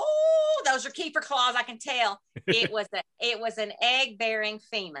 oh, those are keeper claws. I can tell it was an egg bearing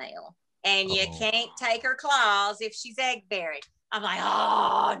female, and you can't take her claws if she's egg bearing. I'm like,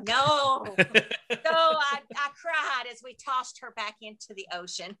 oh no. So I cried as we tossed her back into the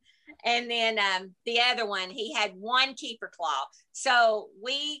ocean. And then the other one, he had 1 keeper claw. So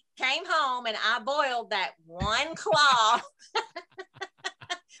we came home and I boiled that 1 claw.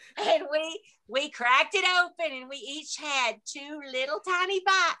 And we cracked it open and we each had 2 little tiny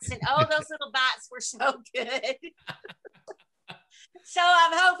bites. And oh, those little bites were so good. So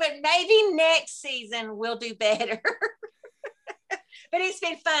I'm hoping maybe next season we'll do better. But it's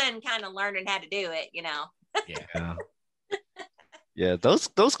been fun kind of learning how to do it, Yeah. Yeah, those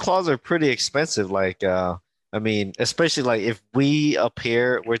claws are pretty expensive. Like, especially like if we up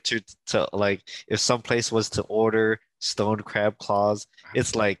here were to like, if some place was to order stone crab claws,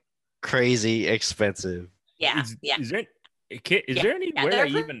 it's like crazy expensive. Yeah. Is there anywhere they're that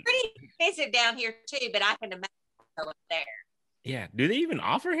even pretty expensive down here too? But I can imagine over there. Yeah. Do they even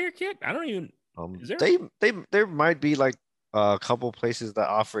offer here, Kit? I don't even. Is there? There might be like a couple places that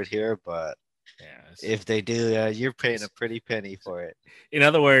offer it here, but if they do, you're paying a pretty penny for it. In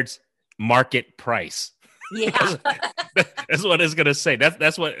other words, market price. Yeah. That's what it's gonna say.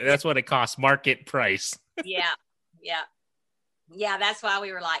 That's what it costs. Market price. Yeah. That's why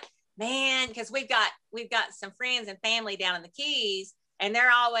we were like, man, because we've got some friends and family down in the Keys, and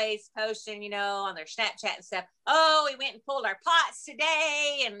they're always posting, on their Snapchat and stuff. Oh, we went and pulled our pots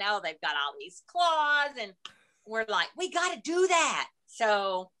today, and they've got all these claws, and we're like, we got to do that.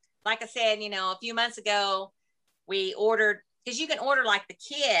 So, like I said, a few months ago, we ordered, because you can order like the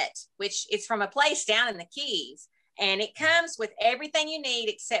kit, which is from a place down in the Keys, and it comes with everything you need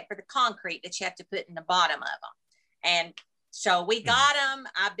except for the concrete that you have to put in the bottom of them. And so we got them,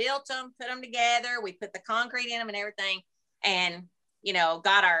 I built them, put them together, we put the concrete in them and everything, and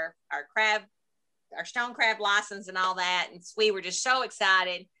got our stone crab license and all that, and we were just so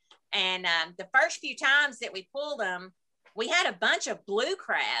excited. And the first few times that we pulled them, we had a bunch of blue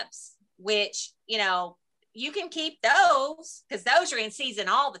crabs, which you can keep those because those are in season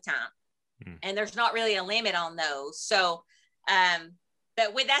all the time, and there's not really a limit on those. So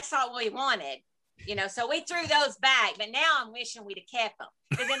but that's not what we wanted, so we threw those back. But now I'm wishing we'd have kept them,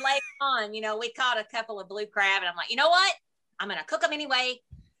 because then later on, we caught a couple of blue crab, and I'm like, you know what, I'm gonna cook them anyway.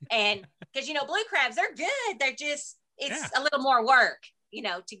 And because blue crabs, they're good, they're just a little more work,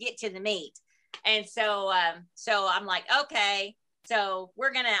 to get to the meat. And so I'm like, okay, so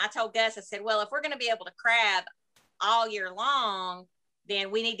I told Gus, I said, well, if we're gonna be able to crab all year long, then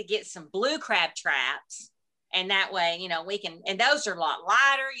we need to get some blue crab traps. And that way, we can, and those are a lot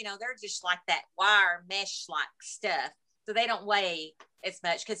lighter, they're just like that wire mesh like stuff. So they don't weigh as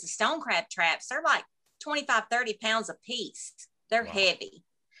much, because the stone crab traps, they're like 25, 30 pounds a piece. They're heavy.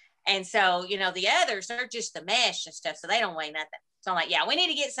 And so, the others, they're just the mesh and stuff. So they don't weigh nothing. So I'm like, yeah, we need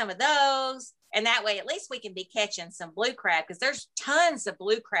to get some of those. And that way, at least we can be catching some blue crab, because there's tons of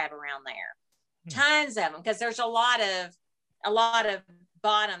blue crab around there, tons of them, because there's a lot of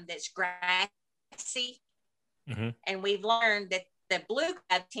bottom that's grassy. And we've learned that the blue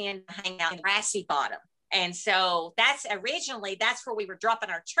crab tend to hang out in grassy bottom. And so that's where we were dropping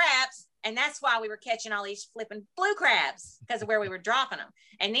our traps. And that's why we were catching all these flipping blue crabs, because of where we were dropping them.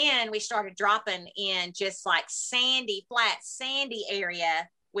 And then we started dropping in just like flat sandy area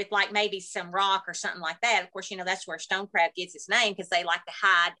with like maybe some rock or something like that. Of course, that's where stone crab gets its name, because they like to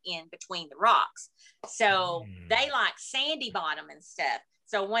hide in between the rocks. So they like sandy bottom and stuff.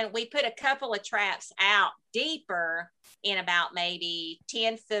 So when we put a couple of traps out deeper in about maybe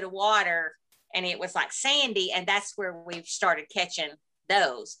 10 foot of water, and it was like sandy, and that's where we've started catching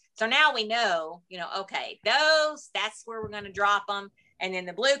those. So now we know, okay, that's where we're going to drop them. And then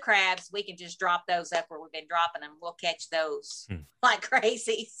the blue crabs, we can just drop those up where we've been dropping them. We'll catch those like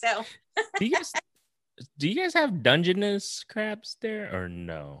crazy. So do you guys have Dungeness crabs there or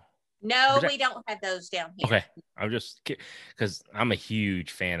no? No, we don't have those down here. Okay. I'm just because I'm a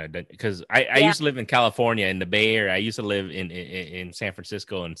huge fan of, because I used to live in California in the Bay Area. I used to live in San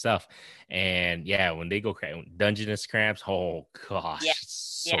Francisco and stuff. And yeah, when they go Dungeness crabs, oh gosh,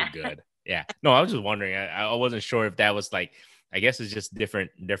 it's so good. Yeah. No, I was just wondering. I wasn't sure if that was like, I guess it's just different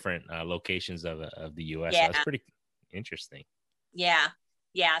locations of the U.S. Yeah. So that's pretty interesting. Yeah.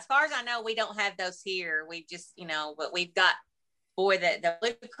 Yeah. As far as I know, we don't have those here. We just, but we've got, boy, the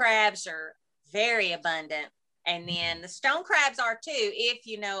blue crabs are very abundant. And then the stone crabs are too, if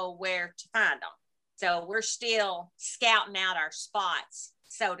you know where to find them. So we're still scouting out our spots,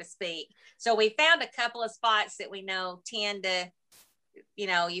 so to speak. So we found a couple of spots that we know tend to,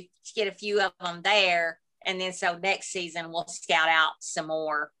 you get a few of them there. And then so next season we'll scout out some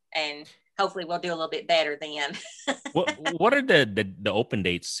more, and hopefully we'll do a little bit better then. What are the open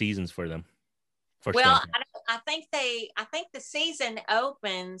dates seasons for them? Well, I think the season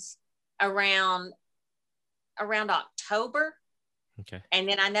opens around October. Okay. And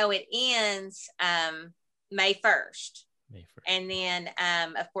then I know it ends May 1st. And then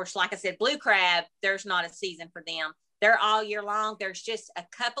of course, like I said, blue crab, there's not a season for them. They're all year long. There's just a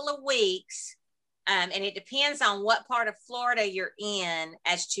couple of weeks. And it depends on what part of Florida you're in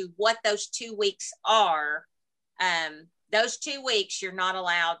as to what those 2 weeks are. Those 2 weeks, you're not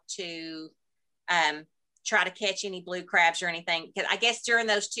allowed to try to catch any blue crabs or anything. Because I guess during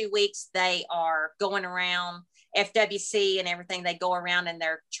those 2 weeks, they are going around FWC and everything. They go around and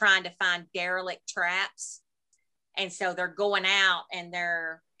they're trying to find derelict traps. And so they're going out and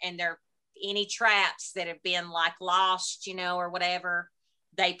they're any traps that have been like lost, or whatever,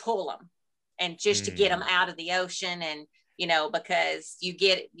 they pull them. And just to get them out of the ocean, and, because you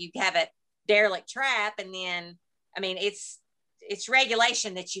have a derelict trap, and then, I mean, it's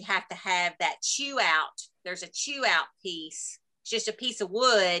regulation that you have to have that chew out. There's a chew out piece. It's just a piece of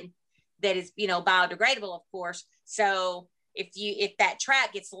wood that is, biodegradable, of course. So if that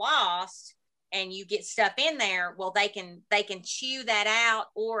trap gets lost and you get stuff in there, well, they can chew that out,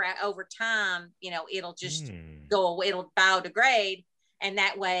 or over time, it'll just go away. It'll biodegrade. And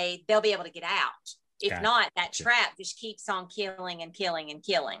that way they'll be able to get out. If not, that trap just keeps on killing and killing and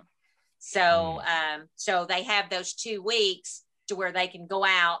killing. So, so they have those 2 weeks to where they can go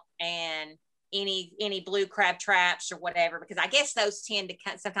out and any blue crab traps or whatever, because I guess those tend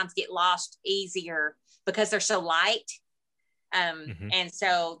to sometimes get lost easier because they're so light. And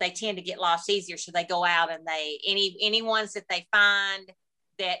so they tend to get lost easier. So they go out and any ones that they find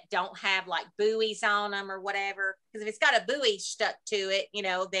that don't have like buoys on them or whatever, because if it's got a buoy stuck to it,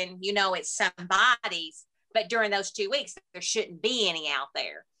 then it's somebody's. But during those 2 weeks, there shouldn't be any out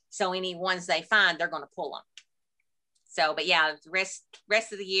there. So any ones they find, they're going to pull them. So, but yeah, the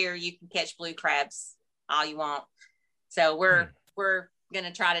rest of the year you can catch blue crabs all you want. So we're going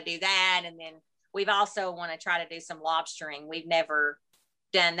to try to do that, and then we've also want to try to do some lobstering. We've never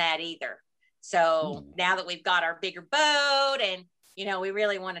done that either. So now that we've got our bigger boat, and we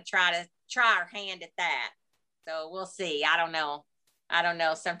really want to try our hand at that. So we'll see. I don't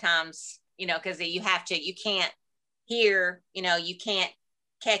know. Sometimes, because you can't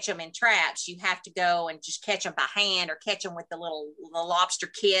catch them in traps. You have to go and just catch them by hand, or catch them with the lobster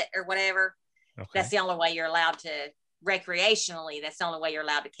kit or whatever. Okay. That's the only way you're allowed to recreationally. That's the only way you're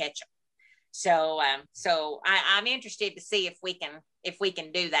allowed to catch them. So, I'm interested to see if we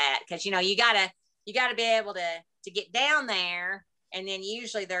can do that. Cause you gotta be able to get down there. And then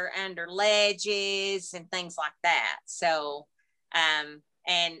usually they're under ledges and things like that. So,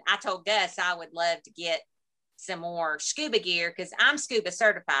 and I told Gus I would love to get some more scuba gear, because I'm scuba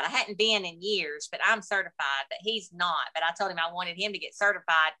certified. I hadn't been in years, but I'm certified, but he's not. But I told him I wanted him to get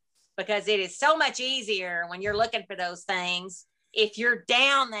certified, because it is so much easier when you're looking for those things if you're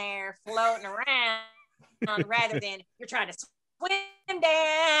down there floating around rather than you're trying to swim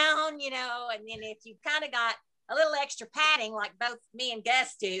down, you know. And then if you've kind of got a little extra padding like both me and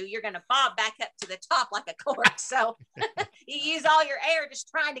Gus do, you're going to bob back up to the top like a cork. So you use all your air just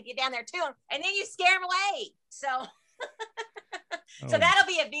trying to get down there to them, and then you scare them away. So so that'll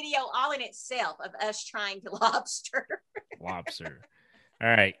be a video all in itself of us trying to lobster. Lobster. All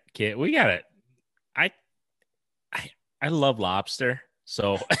right, kid, we got it. I love lobster.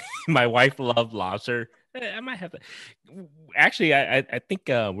 So my wife loved lobster. I might have to. Actually, I think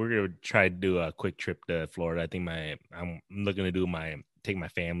we're gonna try to do a quick trip to Florida. I think I'm looking to take my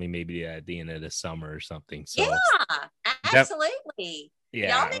family maybe at the end of the summer or something. So yeah, absolutely.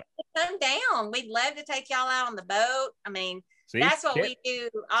 Yeah, Y'all need to come down. We'd love to take y'all out on the boat. I mean, see? That's what we do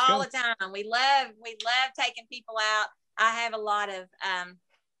all the time. We love taking people out. I have a lot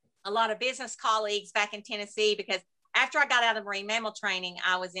of business colleagues back in Tennessee, because after I got out of marine mammal training,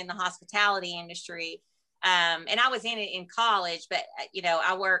 I was in the hospitality industry. And I was in it in college, but you know,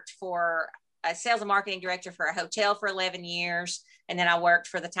 I worked for a sales and marketing director for a hotel for 11 years. And then I worked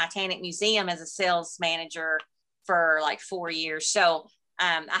for the Titanic Museum as a sales manager for like 4 years. So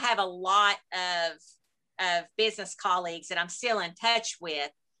I have a lot of business colleagues that I'm still in touch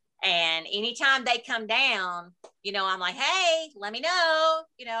with. And anytime they come down, you know, I'm like, hey, let me know,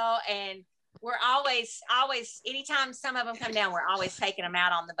 you know, and we're always, anytime some of them come down, we're always taking them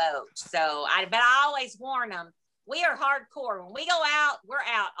out on the boat. So but I always warn them, we are hardcore. When we go out, we're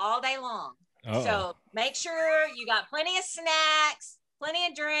out all day long. Uh-oh. So make sure you got plenty of snacks, plenty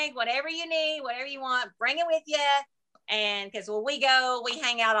of drink, whatever you need, whatever you want, bring it with you. And because when we go, we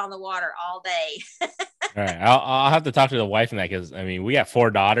hang out on the water all day. All right, I'll have to talk to the wife in that, because I mean we got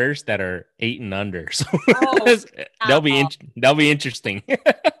 4 daughters that are 8 and under, so they'll be interesting.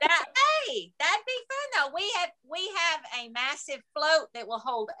 That'd be fun though. We have a massive float that will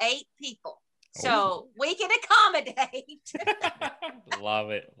hold 8 people, so we can accommodate.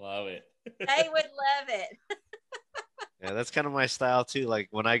 Love it. They would love it. Yeah, that's kind of my style too. Like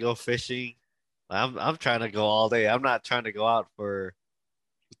when I go fishing, I'm trying to go all day. I'm not trying to go out for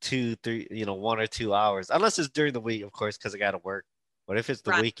 2, 3, 1 or 2 hours, unless it's during the week, of course, because I got to work. But if it's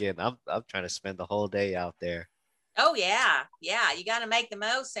the weekend, I'm trying to spend the whole day out there. Oh yeah, you got to make the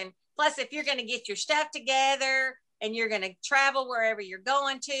most. And plus, if you're going to get your stuff together and you're going to travel wherever you're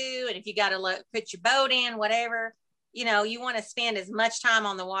going to, and if you got to put your boat in, whatever, you know, you want to spend as much time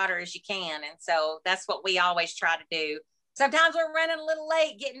on the water as you can. And so that's what we always try to do. Sometimes we're running a little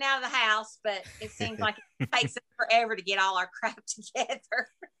late getting out of the house, but it seems like it takes us forever to get all our crap together.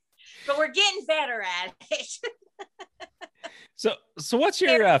 But we're getting better at it. So what's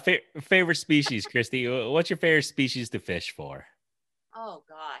your favorite species, Kristy? What's your favorite species to fish for? Oh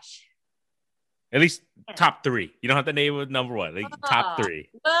gosh. At least top 3. You don't have to name it number 1. Like top 3.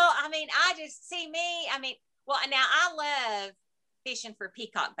 Well, I mean, now I love fishing for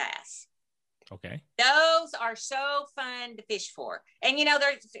peacock bass. Okay. Those are so fun to fish for. And you know,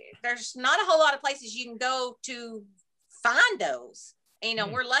 there's not a whole lot of places you can go to find those. You know,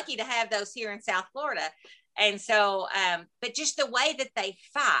 we're lucky to have those here in South Florida. And so, but just the way that they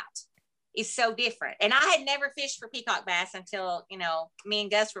fight is so different. And I had never fished for peacock bass until, you know, me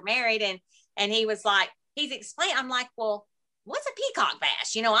and Gus were married, and he was like, he's explaining, I'm like, well, what's a peacock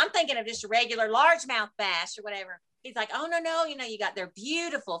bass? You know, I'm thinking of just a regular largemouth bass or whatever. He's like, oh, no, you know, you got their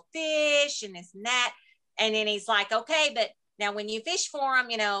beautiful fish and this and that. And then he's like, okay, but now when you fish for them,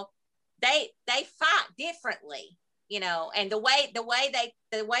 you know, they fight differently, you know, and the way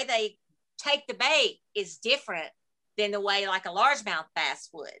they take the bait is different than the way like a largemouth bass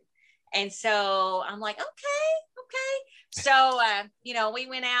would. And so I'm like, okay. So, you know, we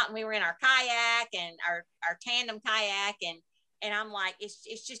went out and we were in our kayak and our tandem kayak. And I'm like,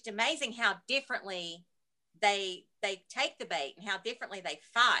 it's just amazing how differently they take the bait and how differently they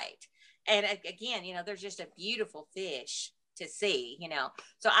fight. And again, you know, there's just a beautiful fish to see, you know.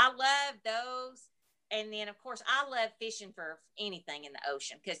 So I love those. And then of course I love fishing for anything in the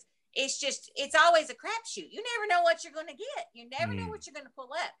ocean, because it's always a crapshoot. You never know what you're going to get. You never know what you're going to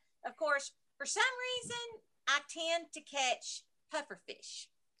pull up. Of course, for some reason, I tend to catch pufferfish.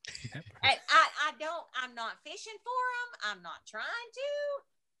 And I'm not fishing for them. I'm not trying to.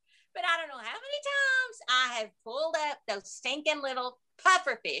 But I don't know how many times I have pulled up those stinking little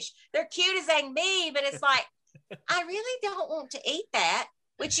pufferfish. They're cute as they can be, but it's like, I really don't want to eat that.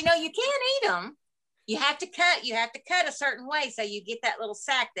 Which, you know, you can't eat them. You have to cut a certain way so you get that little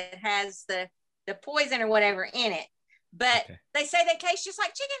sack that has the poison or whatever in it. But They say they taste just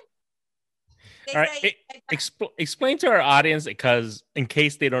like chicken. They All right. say Explain to our audience, because in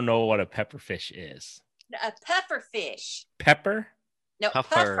case they don't know what a pepperfish is. a puffer fish. Pepper? No, Puffer.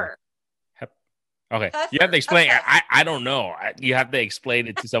 puffer. Okay. Puffer. You have to explain. Okay. I don't know. You have to explain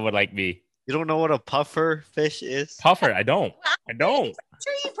it to someone like me. You don't know what a puffer fish is? Puffer, I don't. I don't. I'm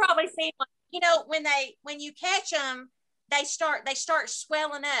sure you've probably seen one. When you catch them, they start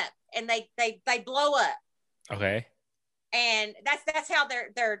swelling up and they blow up. Okay. And that's how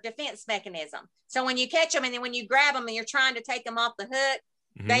their defense mechanism. So when you catch them and then when you grab them and you're trying to take them off the hook,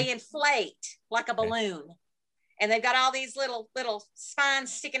 they inflate like a balloon, and they've got all these little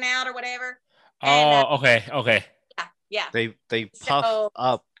spines sticking out or whatever. And, okay. Yeah. They puff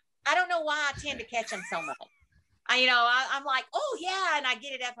up. I don't know why I tend to catch them so much. I'm like, oh yeah, and I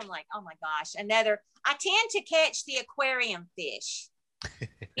get it up. I'm like, oh my gosh, another. I tend to catch the aquarium fish,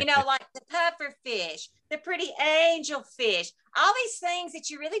 like the puffer fish, the pretty angel fish, all these things that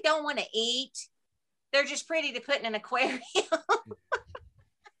you really don't want to eat. They're just pretty to put in an aquarium.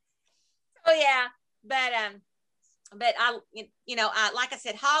 Oh yeah, but I like I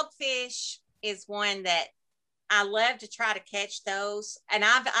said, hogfish is one that I love to try to catch those, and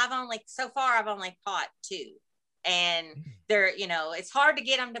I've only caught 2, and they're it's hard to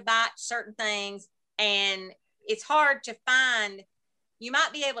get them to bite certain things, and it's hard to find. You might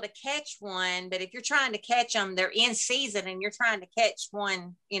be able to catch one, but if you're trying to catch them, they're in season, and you're trying to catch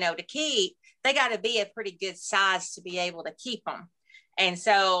one, to keep. They got to be a pretty good size to be able to keep them. And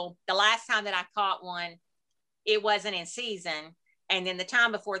so the last time that I caught one, it wasn't in season, and then the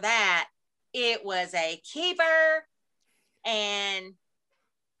time before that, it was a keeper, and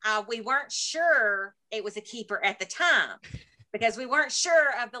we weren't sure it was a keeper at the time because we weren't sure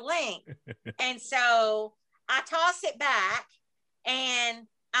of the length. And so I toss it back, and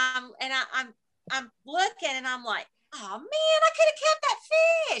I'm looking, and I'm like, oh man, I could have kept that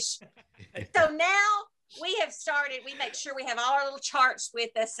fish. So now we make sure we have all our little charts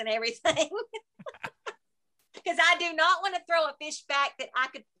with us and everything. Because I do not want to throw a fish back that I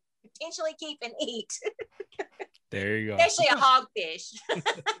could potentially keep and eat. There you go. Especially a hogfish.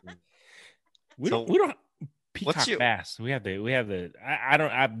 we don't peacock bass.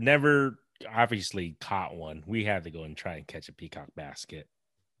 I've never obviously caught one. We have to go and try and catch a peacock basket.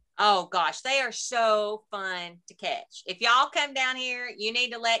 Oh gosh, they are so fun to catch. If y'all come down here, you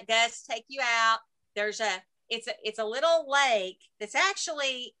need to let Gus take you out. It's a little lake that's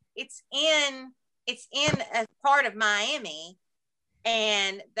actually it's in a part of Miami,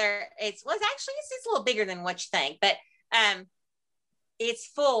 and it's a little bigger than what you think, but it's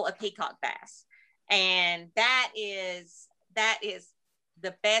full of peacock bass, and that is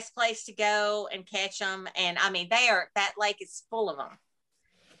the best place to go and catch them. And I mean, that lake is full of them,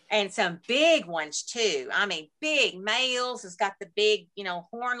 and some big ones too. I mean, big males has got the big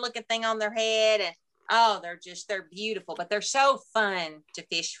horn looking thing on their head, and they're beautiful, but they're so fun to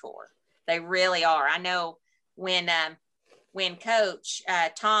fish for. They really are. I know when Coach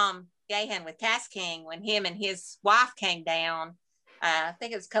Tom Gahan with Cast King, when him and his wife came down, I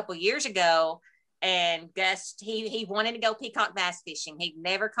think it was a couple years ago, and Gus, he wanted to go peacock bass fishing. He'd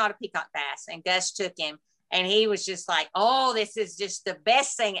never caught a peacock bass, and Gus took him, and he was just like, oh, this is just the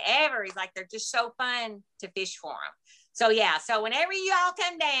best thing ever. He's like, they're just so fun to fish for them. So yeah, so whenever you all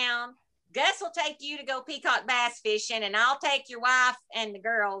come down, Gus will take you to go peacock bass fishing, and I'll take your wife and the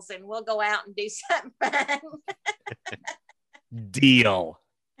girls, and we'll go out and do something fun. Deal.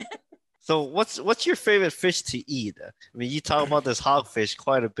 So what's your favorite fish to eat? I mean, you talk about this hogfish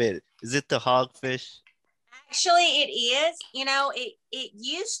quite a bit. Is it the hogfish? Actually, it is. It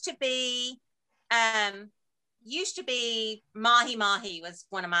used to be mahi mahi was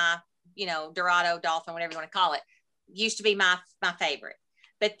one of my, Dorado, dolphin, whatever you want to call it, used to be my favorite.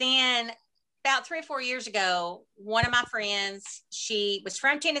 But then about 3 or 4 years ago, one of my friends, she was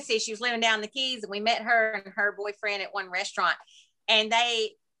from Tennessee. She was living down in the Keys, and we met her and her boyfriend at one restaurant. And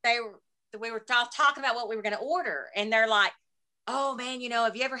we were talking about what we were going to order. And they're like, oh man,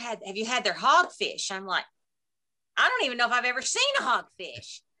 have you had their hogfish? I'm like, I don't even know if I've ever seen a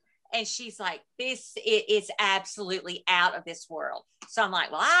hogfish. And she's like, this is absolutely out of this world. So I'm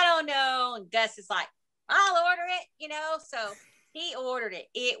like, well, I don't know. And Gus is like, I'll order it, so he ordered it.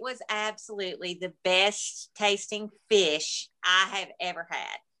 It was absolutely the best tasting fish I have ever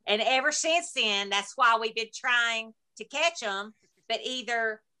had. And ever since then, that's why we've been trying to catch them. But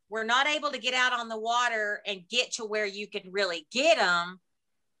either we're not able to get out on the water and get to where you can really get them,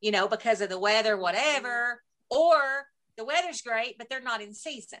 because of the weather, whatever, or the weather's great, but they're not in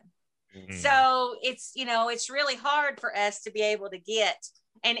season. Mm-hmm. So it's really hard for us to be able to get.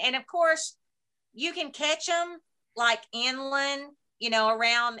 And of course, you can catch them like inland,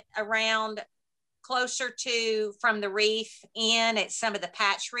 around closer to from the reef in at some of the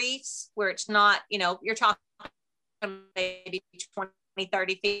patch reefs where it's not, you're talking maybe 20,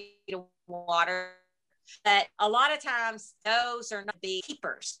 30 feet of water. But a lot of times those are not the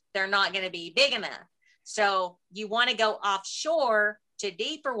keepers. They're not going to be big enough. So you want to go offshore to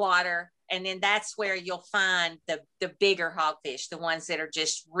deeper water. And then that's where you'll find the bigger hogfish, the ones that are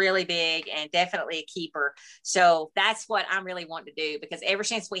just really big and definitely a keeper. So that's what I'm really wanting to do, because ever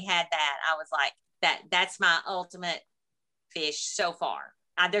since we had that, I was like, that's my ultimate fish so far.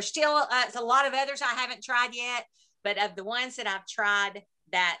 There's still a lot of others I haven't tried yet, but of the ones that I've tried,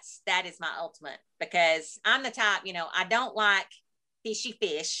 that is my ultimate, because I'm the type, I don't like fishy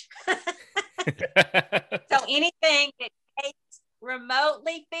fish. So anything that tastes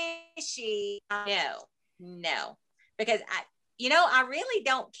remotely fishy, no, because I really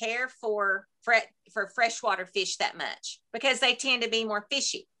don't care for freshwater fish that much, because they tend to be more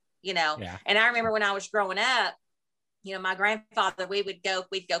fishy, Yeah. And I remember when I was growing up, my grandfather, we'd go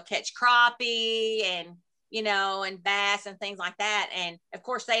catch crappie and and bass and things like that. And of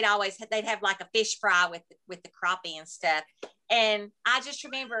course they'd have like a fish fry with the crappie and stuff. And I just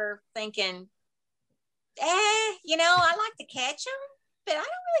remember thinking, I like to catch them, but I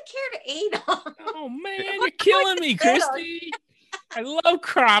don't really care to eat them. Oh man, you're killing me, Kristy. I love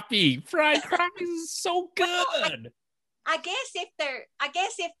crappie. Fried crappie is so good. I guess if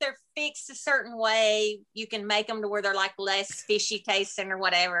they're fixed a certain way, you can make them to where they're like less fishy tasting or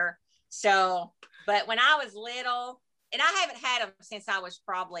whatever. So, but when I was little, and I haven't had them since I was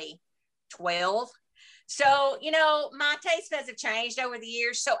probably 12. So, my taste buds have changed over the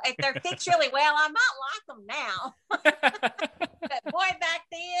years. So if they're fixed really well, I might like them now. But boy, back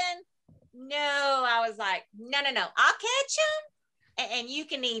then, no, I was like, no, I'll catch them and you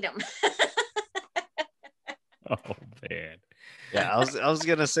can eat them. Oh man. Yeah, I was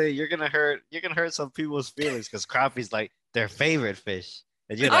gonna say you're gonna hurt some people's feelings, because crappie's like their favorite fish.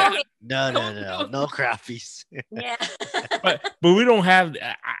 And you're like, no crappies. Yeah. but we don't have.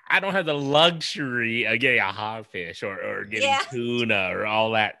 I don't have the luxury of getting a hogfish or getting tuna or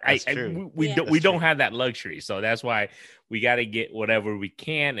all that. That's true. We don't have that luxury, so that's why we got to get whatever we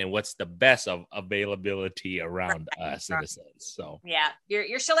can and what's the best of availability around us in a sense. So yeah,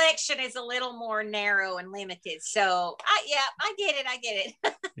 your selection is a little more narrow and limited. So I get it.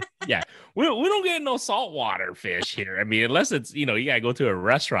 yeah, we don't get no saltwater fish here. I mean, unless it's you gotta go to a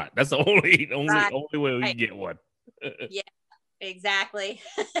restaurant. That's the only way we can get one. Yeah, exactly.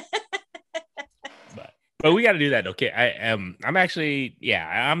 But we got to do that. Okay. I'm actually,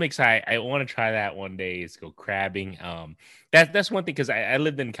 I'm excited. I want to try that one day, is go crabbing. That's one thing. Cause I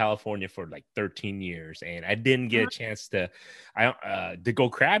lived in California for like 13 years and I didn't get a chance to go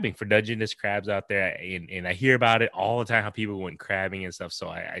crabbing for Dungeness crabs out there. And I hear about it all the time, how people went crabbing and stuff. So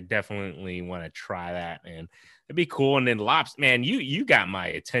I definitely want to try that, and it'd be cool. And then lobster, man, you got my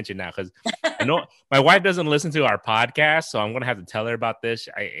attention now. Cause I know my wife doesn't listen to our podcast, so I'm going to have to tell her about this.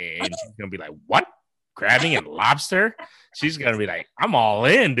 And she's going to be like, what? Crabbing and lobster? She's gonna be like, I'm all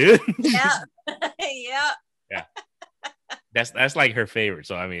in, dude. Yeah. Yeah. That's like her favorite.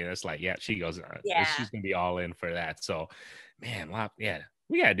 So I mean, that's like, she goes, she's gonna be all in for that. So, man,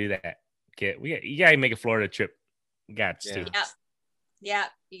 we gotta do that. You gotta make a Florida trip. Got to. Yeah.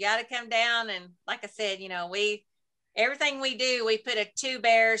 You gotta come down, and like I said, everything we do, we put a Two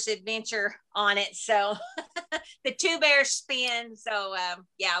Bears adventure on it. So the Two Bears spin. So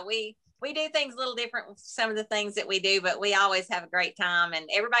we do things a little different with some of the things that we do, but we always have a great time. And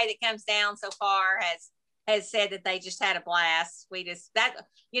everybody that comes down so far has said that they just had a blast. We tend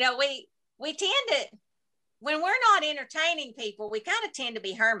to, when we're not entertaining people, we kind of tend to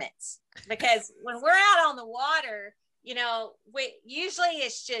be hermits, because when we're out on the water, usually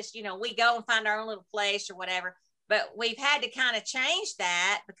it's just, we go and find our own little place or whatever, but we've had to kind of change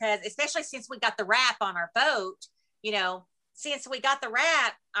that, because especially since we got the wrap on our boat, since we got the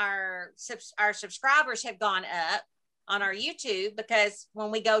wrap, our subscribers have gone up on our YouTube, because when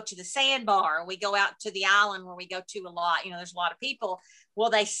we go to the sandbar, we go out to the island where we go to a lot, there's a lot of people.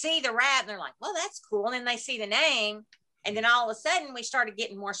 Well, they see the wrap and they're like, well, that's cool. And then they see the name, and then all of a sudden we started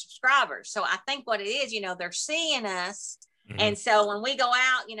getting more subscribers. So I think what it is, they're seeing us. Mm-hmm. And so when we go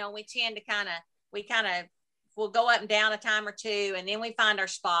out, we tend to we'll go up and down a time or two, and then we find our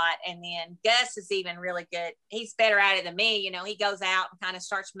spot. And then Gus is even really good. He's better at it than me. He goes out and kind of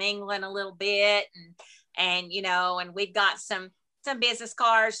starts mingling a little bit, and we've got some business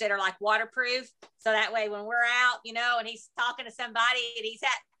cards that are like waterproof. So that way when we're out, and he's talking to somebody, and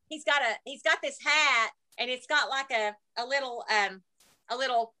he's got this hat, and it's got like a little, what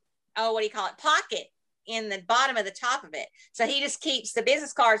do you call it? Pocket in the bottom of the top of it. So he just keeps the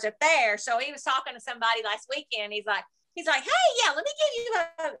business cards up there. So he was talking to somebody last weekend. He's like, hey, yeah, let me give you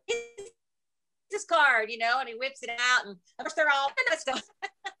a business card, and he whips it out, and of course they're all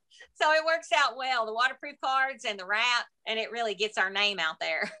so it works out well, the waterproof cards and the wrap, and it really gets our name out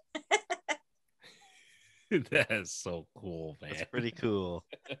there. That is so cool, man. That's pretty cool.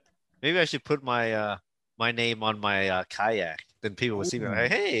 Maybe I should put my my name on my kayak. Then people will see me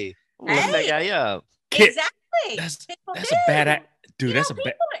like, hey, look that guy up. Exactly. That's a bad dude. That's a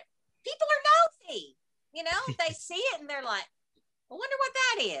bad. People are nosy. They see it and they're like, I wonder what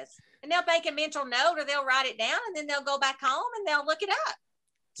that is. And they'll make a mental note or they'll write it down and then they'll go back home and they'll look it up.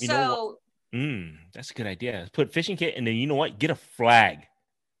 That's a good idea. Put fishing kit and then you know what? Get a flag.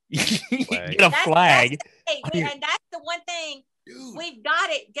 Get a flag. And that's the one thing. Dude. We've got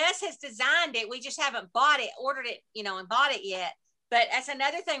it. Gus has designed it. We just haven't ordered it, and bought it yet. But that's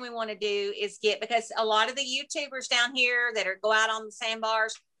another thing we want to do is because a lot of the YouTubers down here that go out on the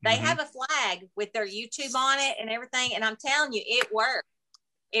sandbars, they have a flag with their YouTube on it and everything. And I'm telling you, it works.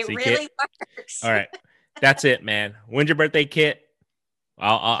 It really works. All right. That's it, man. When's your birthday, Kit?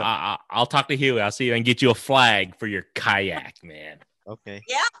 I'll talk to Huey. I'll see you and get you a flag for your kayak, man. Okay.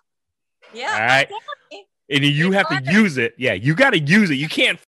 Yeah. All right. And you have to use it. Yeah, you got to use it. You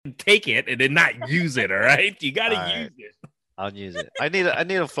can't take it and then not use it. All right. You got to use it. I'll use it. I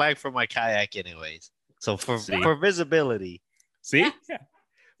need a flag for my kayak, anyways. So for visibility. See. Yeah.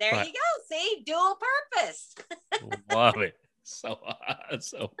 There you go. See, dual purpose. Love it. So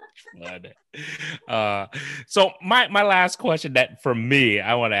fun. So my last question that for me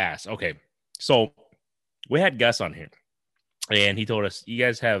I want to ask. Okay, so we had Gus on here, and he told us you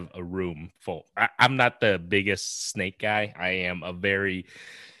guys have a room full. I'm not the biggest snake guy. I am a very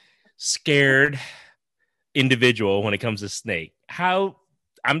scared individual when it comes to snake. I'm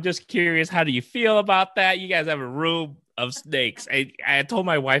just curious, how do you feel about that? You guys have a room of snakes. I told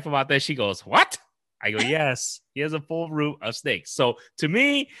my wife about that. She goes, what? I go, yes, he has a full room of snakes. So to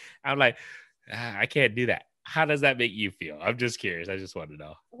me, I'm like, I can't do that. How does that make you feel? I'm just curious. I just want to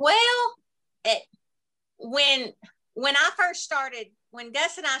know. Well, when I first started, when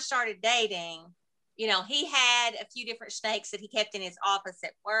Gus and I started dating, he had a few different snakes that he kept in his office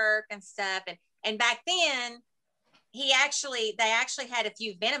at work and stuff. And back then, they actually had a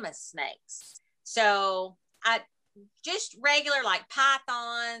few venomous snakes. So just regular like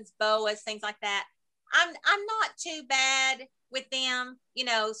pythons, boas, things like that. I'm not too bad with them.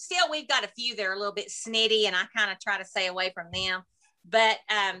 Still we've got a few that are a little bit snitty and I kind of try to stay away from them. But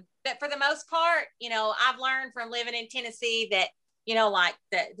for the most part, I've learned from living in Tennessee that, like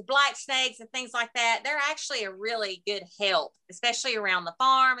the black snakes and things like that, they're actually a really good help, especially around the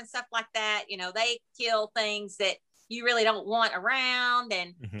farm and stuff like that. They kill things that you really don't want around.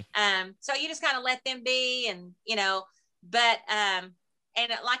 And so you just kind of let them be and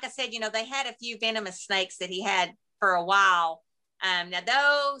like I said, they had a few venomous snakes that he had for a while. Now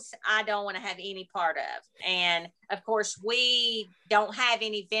those I don't want to have any part of. And of course we don't have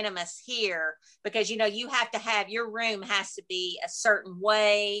any venomous here because, you have to have, your room has to be a certain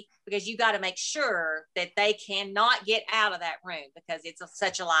way because you got to make sure that they cannot get out of that room because it's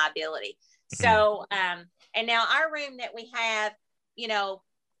such a liability. So, and now our room that we have,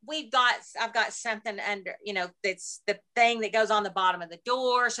 I've got something under, that's the thing that goes on the bottom of the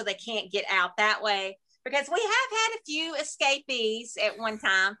door so they can't get out that way. Because we have had a few escapees at one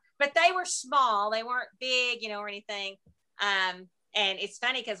time, but they were small. They weren't big, or anything. And it's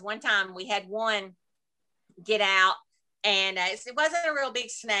funny because one time we had one get out and it wasn't a real big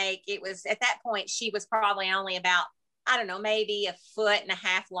snake. It was, at that point, she was probably only about, I don't know, maybe 1.5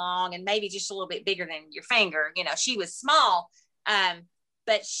 feet long and maybe just a little bit bigger than your finger. She was small.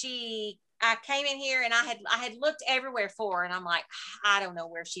 But I came in here and I had looked everywhere for her and I'm like, I don't know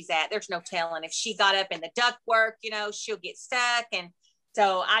where she's at. There's no telling. If she got up in the ductwork, she'll get stuck. And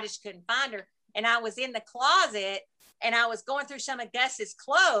so I just couldn't find her. And I was in the closet and I was going through some of Gus's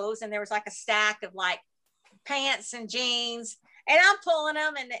clothes and there was like a stack of like pants and jeans and I'm pulling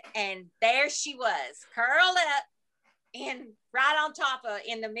them and there she was curled up and right on top of,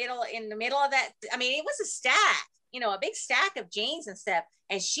 in the middle of that. I mean, it was a stack, a big stack of jeans and stuff.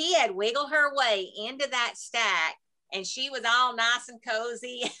 And she had wiggled her way into that stack and she was all nice and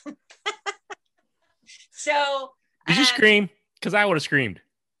cozy. So. Did you scream? Because I would have screamed.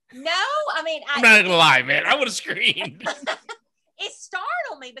 No, I mean. I'm not going to lie, man. I would have screamed. It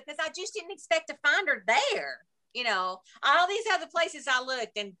startled me because I just didn't expect to find her there. All these other places I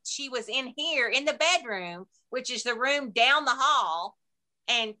looked and she was in here in the bedroom, which is the room down the hall.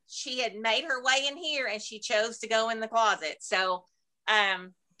 And she had made her way in here and she chose to go in the closet. So,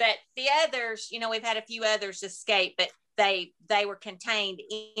 but the others, we've had a few others escape, but they were contained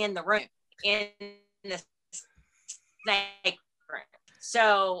in the room, in the snake room.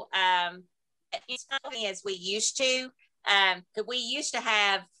 So it's not as we used to. We used to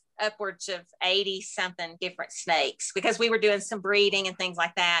have upwards of 80 something different snakes because we were doing some breeding and things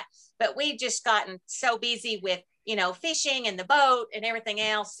like that. But we've just gotten so busy with, fishing and the boat and everything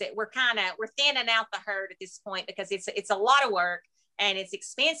else that we're thinning out the herd at this point because it's a lot of work and it's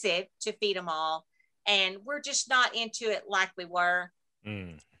expensive to feed them all. And we're just not into it like we were.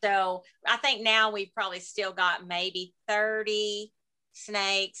 So I think now we've probably still got maybe 30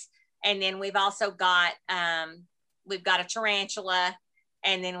 snakes. And then we've also got, we've got a tarantula.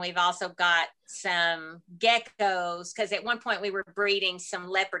 And then we've also got some geckos because at one point we were breeding some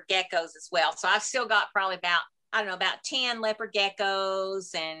leopard geckos as well. So I've still got probably about 10 leopard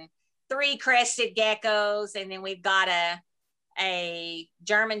geckos and 3 crested geckos. And then we've got a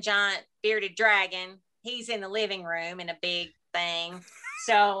German giant bearded dragon. He's in the living room in a big thing.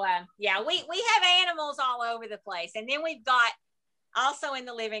 So we have animals all over the place. And then we've got also in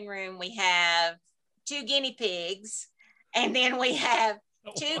the living room, we have 2 guinea pigs. And then we have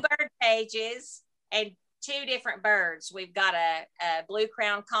 2 bird cages and 2 different birds. We've got a blue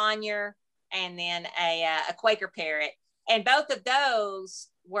crown conure and then a Quaker parrot. And both of those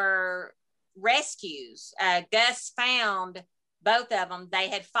were rescues. Gus found both of them. They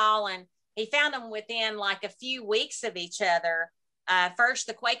had fallen. He found them within like a few weeks of each other. First,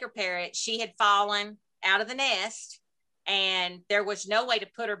 the Quaker parrot, she had fallen out of the nest and there was no way to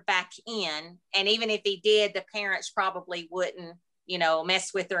put her back in. And even if he did, the parents probably wouldn't,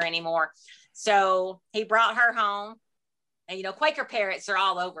 mess with her anymore. So he brought her home. And, Quaker parrots are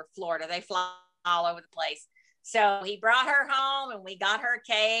all over Florida. They fly all over the place. So he brought her home and we got her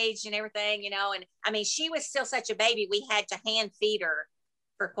caged and everything, and I mean, she was still such a baby. We had to hand feed her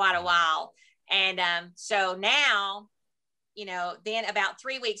for quite a while. And so now, then about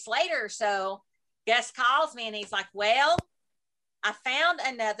 3 weeks later or so, Gus calls me and he's like, well, I found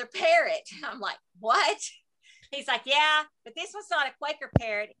another parrot. I'm like, what? He's like, yeah, but this one's not a Quaker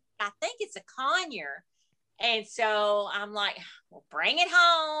parrot. I think it's a conure. And so I'm like, well, bring it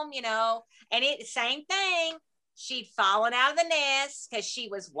home, and same thing. She'd fallen out of the nest because she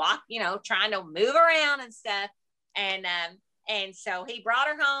was trying to move around and stuff. And so he brought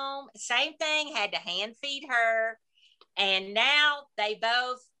her home. Same thing, had to hand feed her. And now they're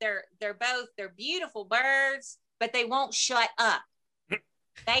beautiful birds, but they won't shut up.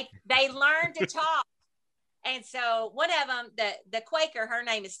 They learn to talk. And so one of them, the Quaker, her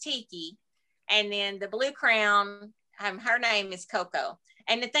name is Tiki. And then the blue crown, her name is Coco.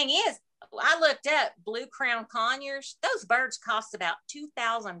 And the thing is, I looked up blue crown conures. Those birds cost about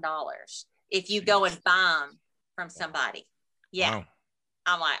 $2,000 if you go and buy them from somebody. Yeah. Wow.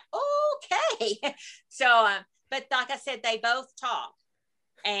 I'm like, okay. So, but like I said, they both talk.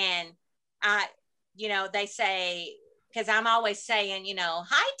 And they say, because I'm always saying,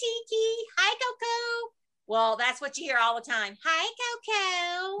 hi, Tiki, hi, Coco. Well, that's what you hear all the time. Hi,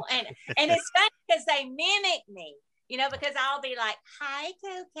 Coco. And it's funny because they mimic me, because I'll be like, hi,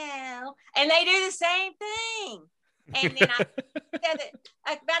 Coco. And they do the same thing. And then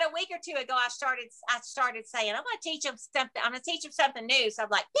about a week or two ago, I started saying, I'm going to teach them something. I'm going to teach them something new. So I'm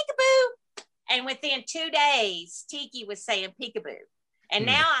like, peekaboo. And within 2 days, Tiki was saying peekaboo. And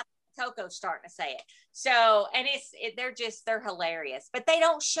now Coco's starting to say it. So, and they're hilarious, but they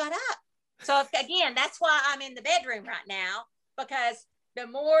don't shut up. So again, that's why I'm in the bedroom right now, because the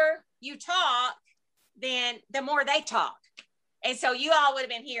more you talk, then the more they talk. And so you all would have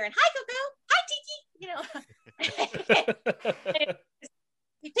been hearing, hi, Coco, hi, Tiki,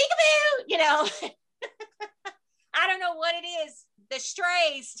 peekaboo, I don't know what it is. The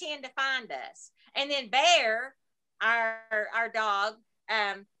strays tend to find us. And then Bear, our dog,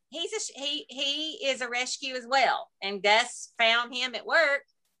 he is a rescue as well. And Gus found him at work.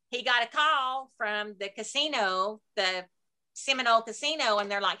 He got a call from the casino, the Seminole Casino, and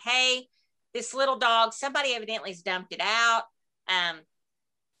they're like, hey, this little dog, somebody evidently has dumped it out.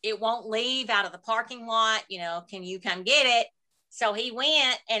 It won't leave out of the parking lot. Can you come get it? So he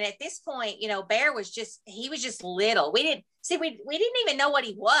went. And at this point, Bear was just little. We didn't even know what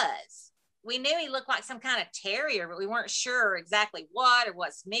he was. We knew he looked like some kind of terrier, but we weren't sure exactly what or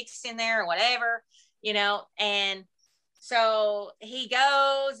what's mixed in there or whatever, and so he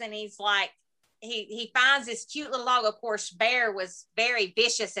goes and he's like, he finds this cute little dog. Of course, Bear was very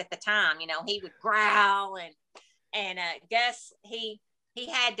vicious at the time. He would growl and Gus, he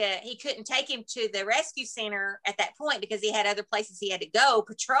couldn't take him to the rescue center at that point because he had other places he had to go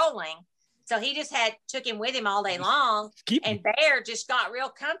patrolling. So he just took him with him all day long, and Bear just got real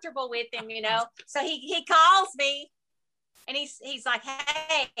comfortable with him, So he calls me, and he's like,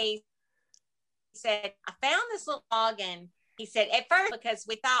 hey, he said, I found this little dog, and he said, at first, because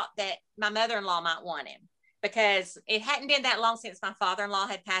we thought that my mother-in-law might want him, because it hadn't been that long since my father-in-law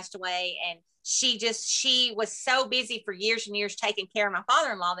had passed away, and she was so busy for years and years taking care of my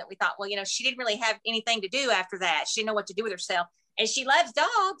father-in-law that we thought, well, she didn't really have anything to do after that. She didn't know what to do with herself. And she loves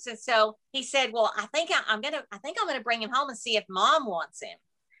dogs. And so he said, well, I think I'm going to bring him home and see if mom wants him.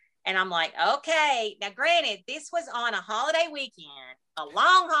 And I'm like, okay. Now, granted, this was on a holiday weekend, a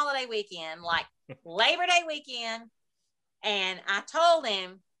long holiday weekend, like Labor Day weekend. And I told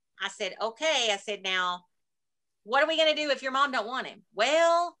him, I said, okay. I said, now, what are we going to do if your mom don't want him?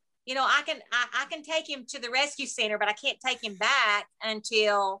 Well, I can take him to the rescue center, but I can't take him back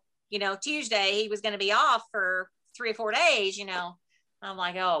until, Tuesday. He was going to be off for 3 or 4 days, I'm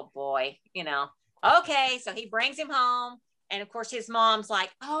like, oh boy, okay. So he brings him home. And of course his mom's like,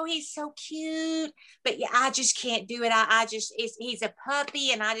 oh, he's so cute, but yeah, I just can't do it. He's a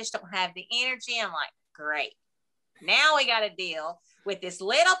puppy and I just don't have the energy. I'm like, great. Now we got to deal with this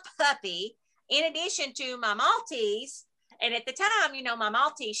little puppy in addition to my Maltese. And at the time, my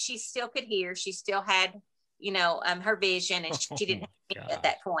Maltese, she still could hear. She still had, her vision, and she didn't have it at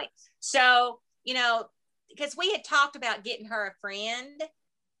that point. So, because we had talked about getting her a friend,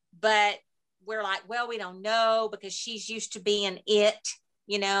 but we're like, well, we don't know because she's used to being it,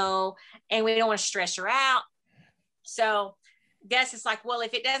 and we don't want to stress her out. So Gus is like, well,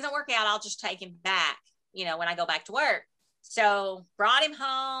 if it doesn't work out, I'll just take him back, when I go back to work. So brought him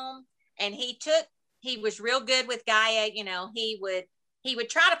home, and he was real good with Gaia. He would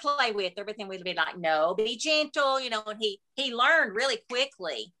try to play with her, but then we'd be like, no, be gentle, and he learned really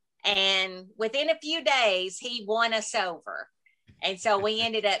quickly. And within a few days, he won us over. And so we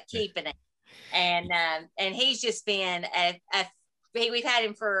ended up keeping it. And he's just been we've had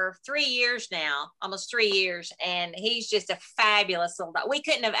him for 3 years now, almost 3 years. And he's just a fabulous little dog. We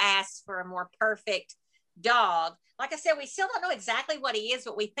couldn't have asked for a more perfect dog. Like I said, we still don't know exactly what he is,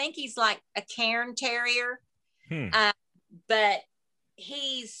 but we think he's like a Cairn Terrier. But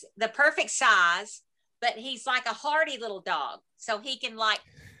he's the perfect size, but he's like a hardy little dog. So he can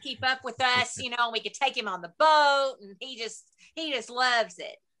keep up with us, and we could take him on the boat, and he just loves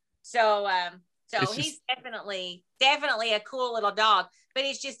it. So he's definitely a cool little dog, but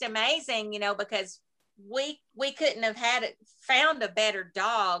it's just amazing, because we couldn't have found a better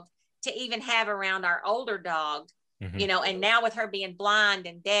dog to even have around our older dog, and now with her being blind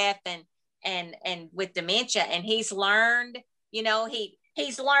and deaf and with dementia, and he's learned,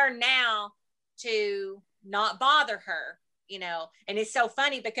 he's learned now to not bother her, and it's so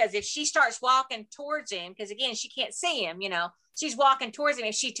funny because if she starts walking towards him, because again, she can't see him, she's walking towards him.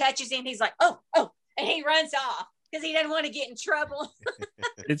 If she touches him, he's like, oh, and he runs off because he doesn't want to get in trouble.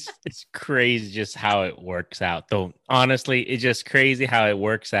 It's crazy just how it works out, though. Honestly, it's just crazy how it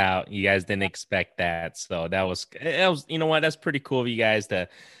works out. You guys didn't expect that. So that was, you know what? That's pretty cool of you guys to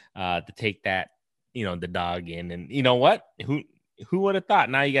take that, the dog in. And you know what? Who would have thought?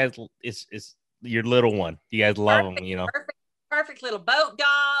 Now you guys, it's your little one. You guys love him, Perfect little boat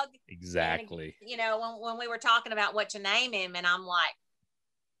dog. Exactly. And, when we were talking about what to name him, and I'm like,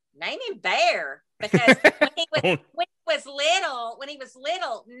 name him Bear, because when he was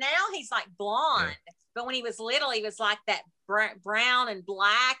little, now he's like blonde, but when he was little, he was like that brown and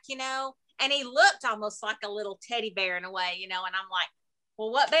black, and he looked almost like a little teddy bear in a way, and I'm like,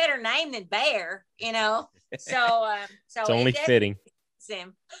 well, what better name than Bear, so it's only fitting.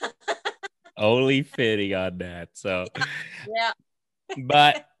 Him. Only fitting on that. So yeah.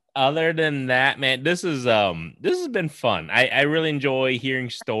 But other than that, man, this has been fun. I really enjoy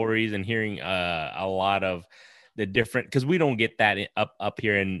hearing stories and hearing a lot of the different, because we don't get that up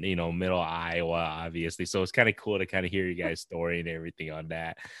here in middle Iowa, obviously. So it's kind of cool to kind of hear you guys' story and everything on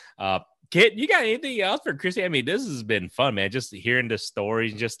that. Kit, you got anything else for Kristy? I mean, this has been fun, man. Just hearing the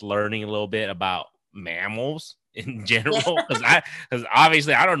stories, just learning a little bit about mammals in general, because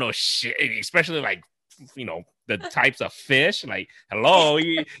obviously I don't know shit, especially like the types of fish. Like, hello,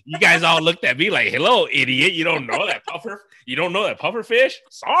 you guys all looked at me like, hello, idiot, you don't know that puffer fish?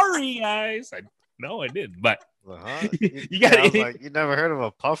 Sorry, guys. I didn't, but you got you never heard of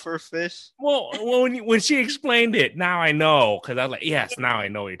a puffer fish? Well, when she explained it, now I know, because I was like, yes, now I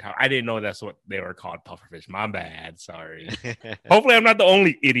know what you're talking. I didn't know that's what they were called, puffer fish. My bad, sorry. Hopefully I'm not the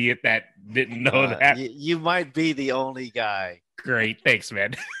only idiot that didn't know that. You might be the only guy. Great, thanks,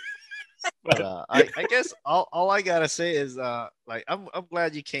 man. But I guess all I gotta say is like I'm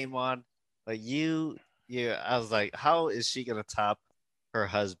glad you came on. Like I was like, how is she gonna top her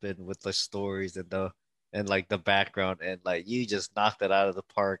husband with the stories and like the background, and like you just knocked it out of the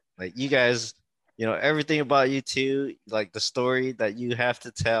park. Like you guys, everything about you too, like the story that you have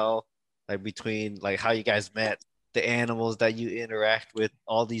to tell, like between like how you guys met, the animals that you interact with,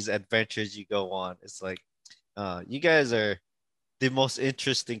 all these adventures you go on. It's like you guys are the most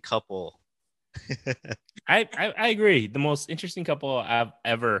interesting couple. I agree. The most interesting couple I've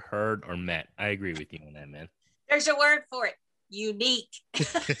ever heard or met. I agree with you on that, man. There's a word for it. Unique.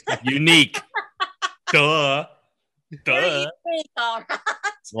 Unique. Duh. You're unique, all right.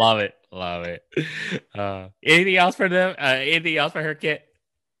 Love it. Anything else for them? Anything else for her, Kit?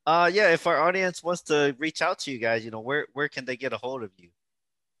 Yeah, if our audience wants to reach out to you guys, where can they get a hold of you?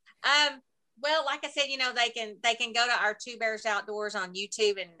 Well, like I said, they can go to our Two Bears Outdoors on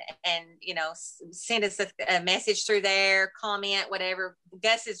YouTube and send us a message through there, comment, whatever.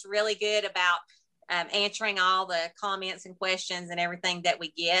 Gus is really good about answering all the comments and questions and everything that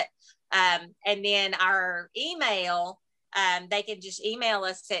we get. And then our email, they can just email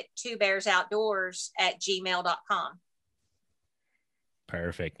us at twobearsoutdoors@gmail.com.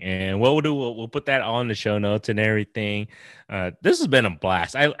 Perfect. And what we'll do, we'll put that on the show notes and everything. This has been a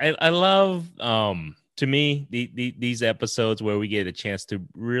blast. I love to me these episodes where we get a chance to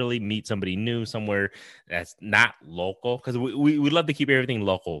really meet somebody new somewhere that's not local, because we love to keep everything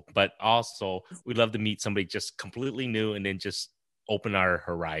local, but also we love to meet somebody just completely new and then just open our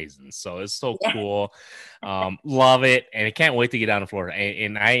horizons. So it's so cool. Love it. And I can't wait to get down to Florida.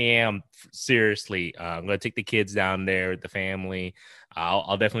 And I am seriously, I'm going to take the kids down there with the family.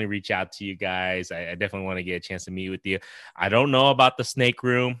 I'll definitely reach out to you guys. I definitely want to get a chance to meet with you. I don't know about the snake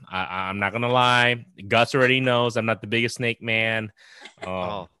room. I'm not going to lie. Gus already knows I'm not the biggest snake man.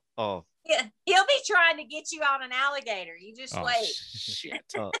 Oh. Yeah, he'll be trying to get you on an alligator. You just wait. Shit.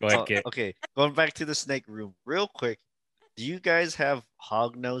 Go ahead, Kit. Okay, going back to the snake room real quick. Do you guys have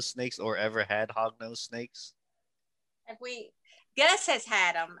hognose snakes or ever had hognose snakes? Gus has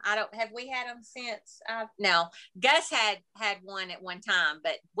had them. Have we had them since? No, Gus had one at one time,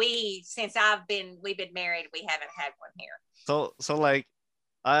 but since we've been married, we haven't had one here. So like,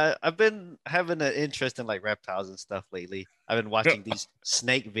 I've been having an interest in like reptiles and stuff lately. I've been watching these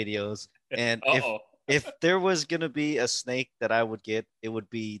snake videos, and if there was gonna be a snake that I would get, it would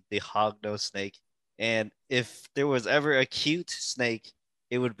be the hognose snake. And if there was ever a cute snake,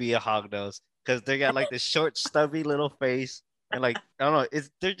 it would be a hognose, because they got like this short, stubby little face, and like I don't know,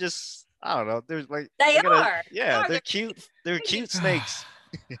 they're just I don't know. There's like they're cute. They're cute snakes.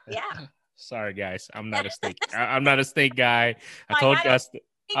 Yeah. Sorry, guys. I'm not a snake. I'm not a snake guy. I told Gus.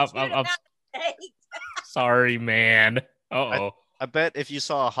 I'm sorry, man. I bet if you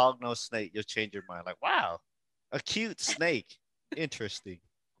saw a hognose snake, you'll change your mind. Like, wow, a cute snake. Interesting.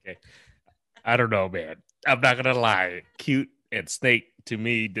 Okay. I don't know, man. I'm not gonna lie. Cute and snake to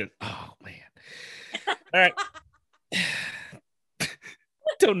me. Oh man. All right.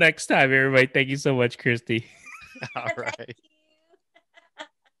 Till next time, everybody. Thank you so much, Kristy. All right.